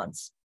 to 6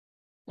 months.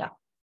 Yeah,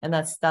 and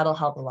that'll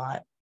help a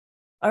lot.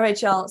 All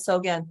right, y'all. So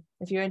again,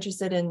 if you're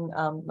interested in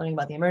learning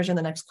about the immersion,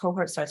 the next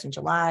cohort starts in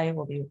July.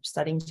 We'll be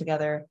studying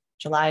together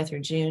July through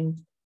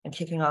June and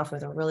kicking off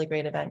with a really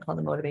great event called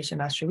the Motivation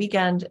Mastery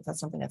Weekend. If that's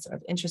something that's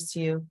of interest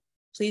to you,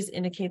 please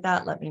indicate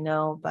that. Let me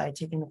know by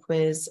taking the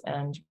quiz,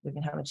 and we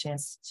can have a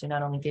chance to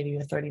not only give you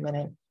a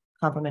 30-minute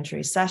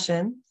complimentary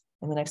session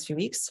in the next few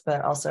weeks,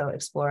 but also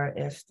explore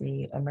if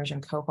the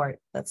immersion cohort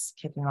that's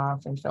kicking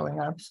off and filling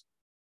up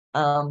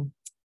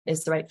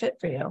is the right fit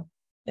for you,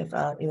 if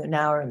either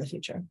now or in the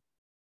future.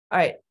 All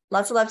right,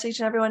 lots of love to each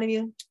and every one of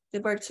you.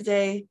 Good work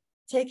today.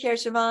 Take care,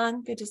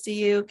 Siobhan. Good to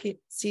see you.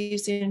 See you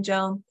soon,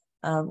 Joan.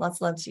 Lots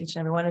of love to each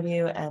and every one of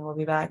you, and we'll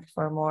be back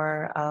for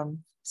more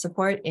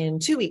support in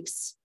 2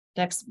 weeks.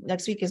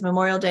 Next week is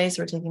Memorial Day,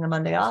 so we're taking a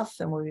Monday off,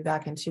 and we'll be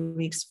back in 2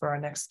 weeks for our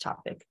next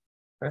topic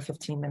for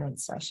 15-minute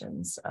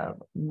sessions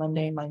of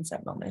Monday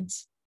mindset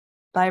moments.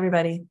 Bye,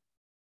 everybody.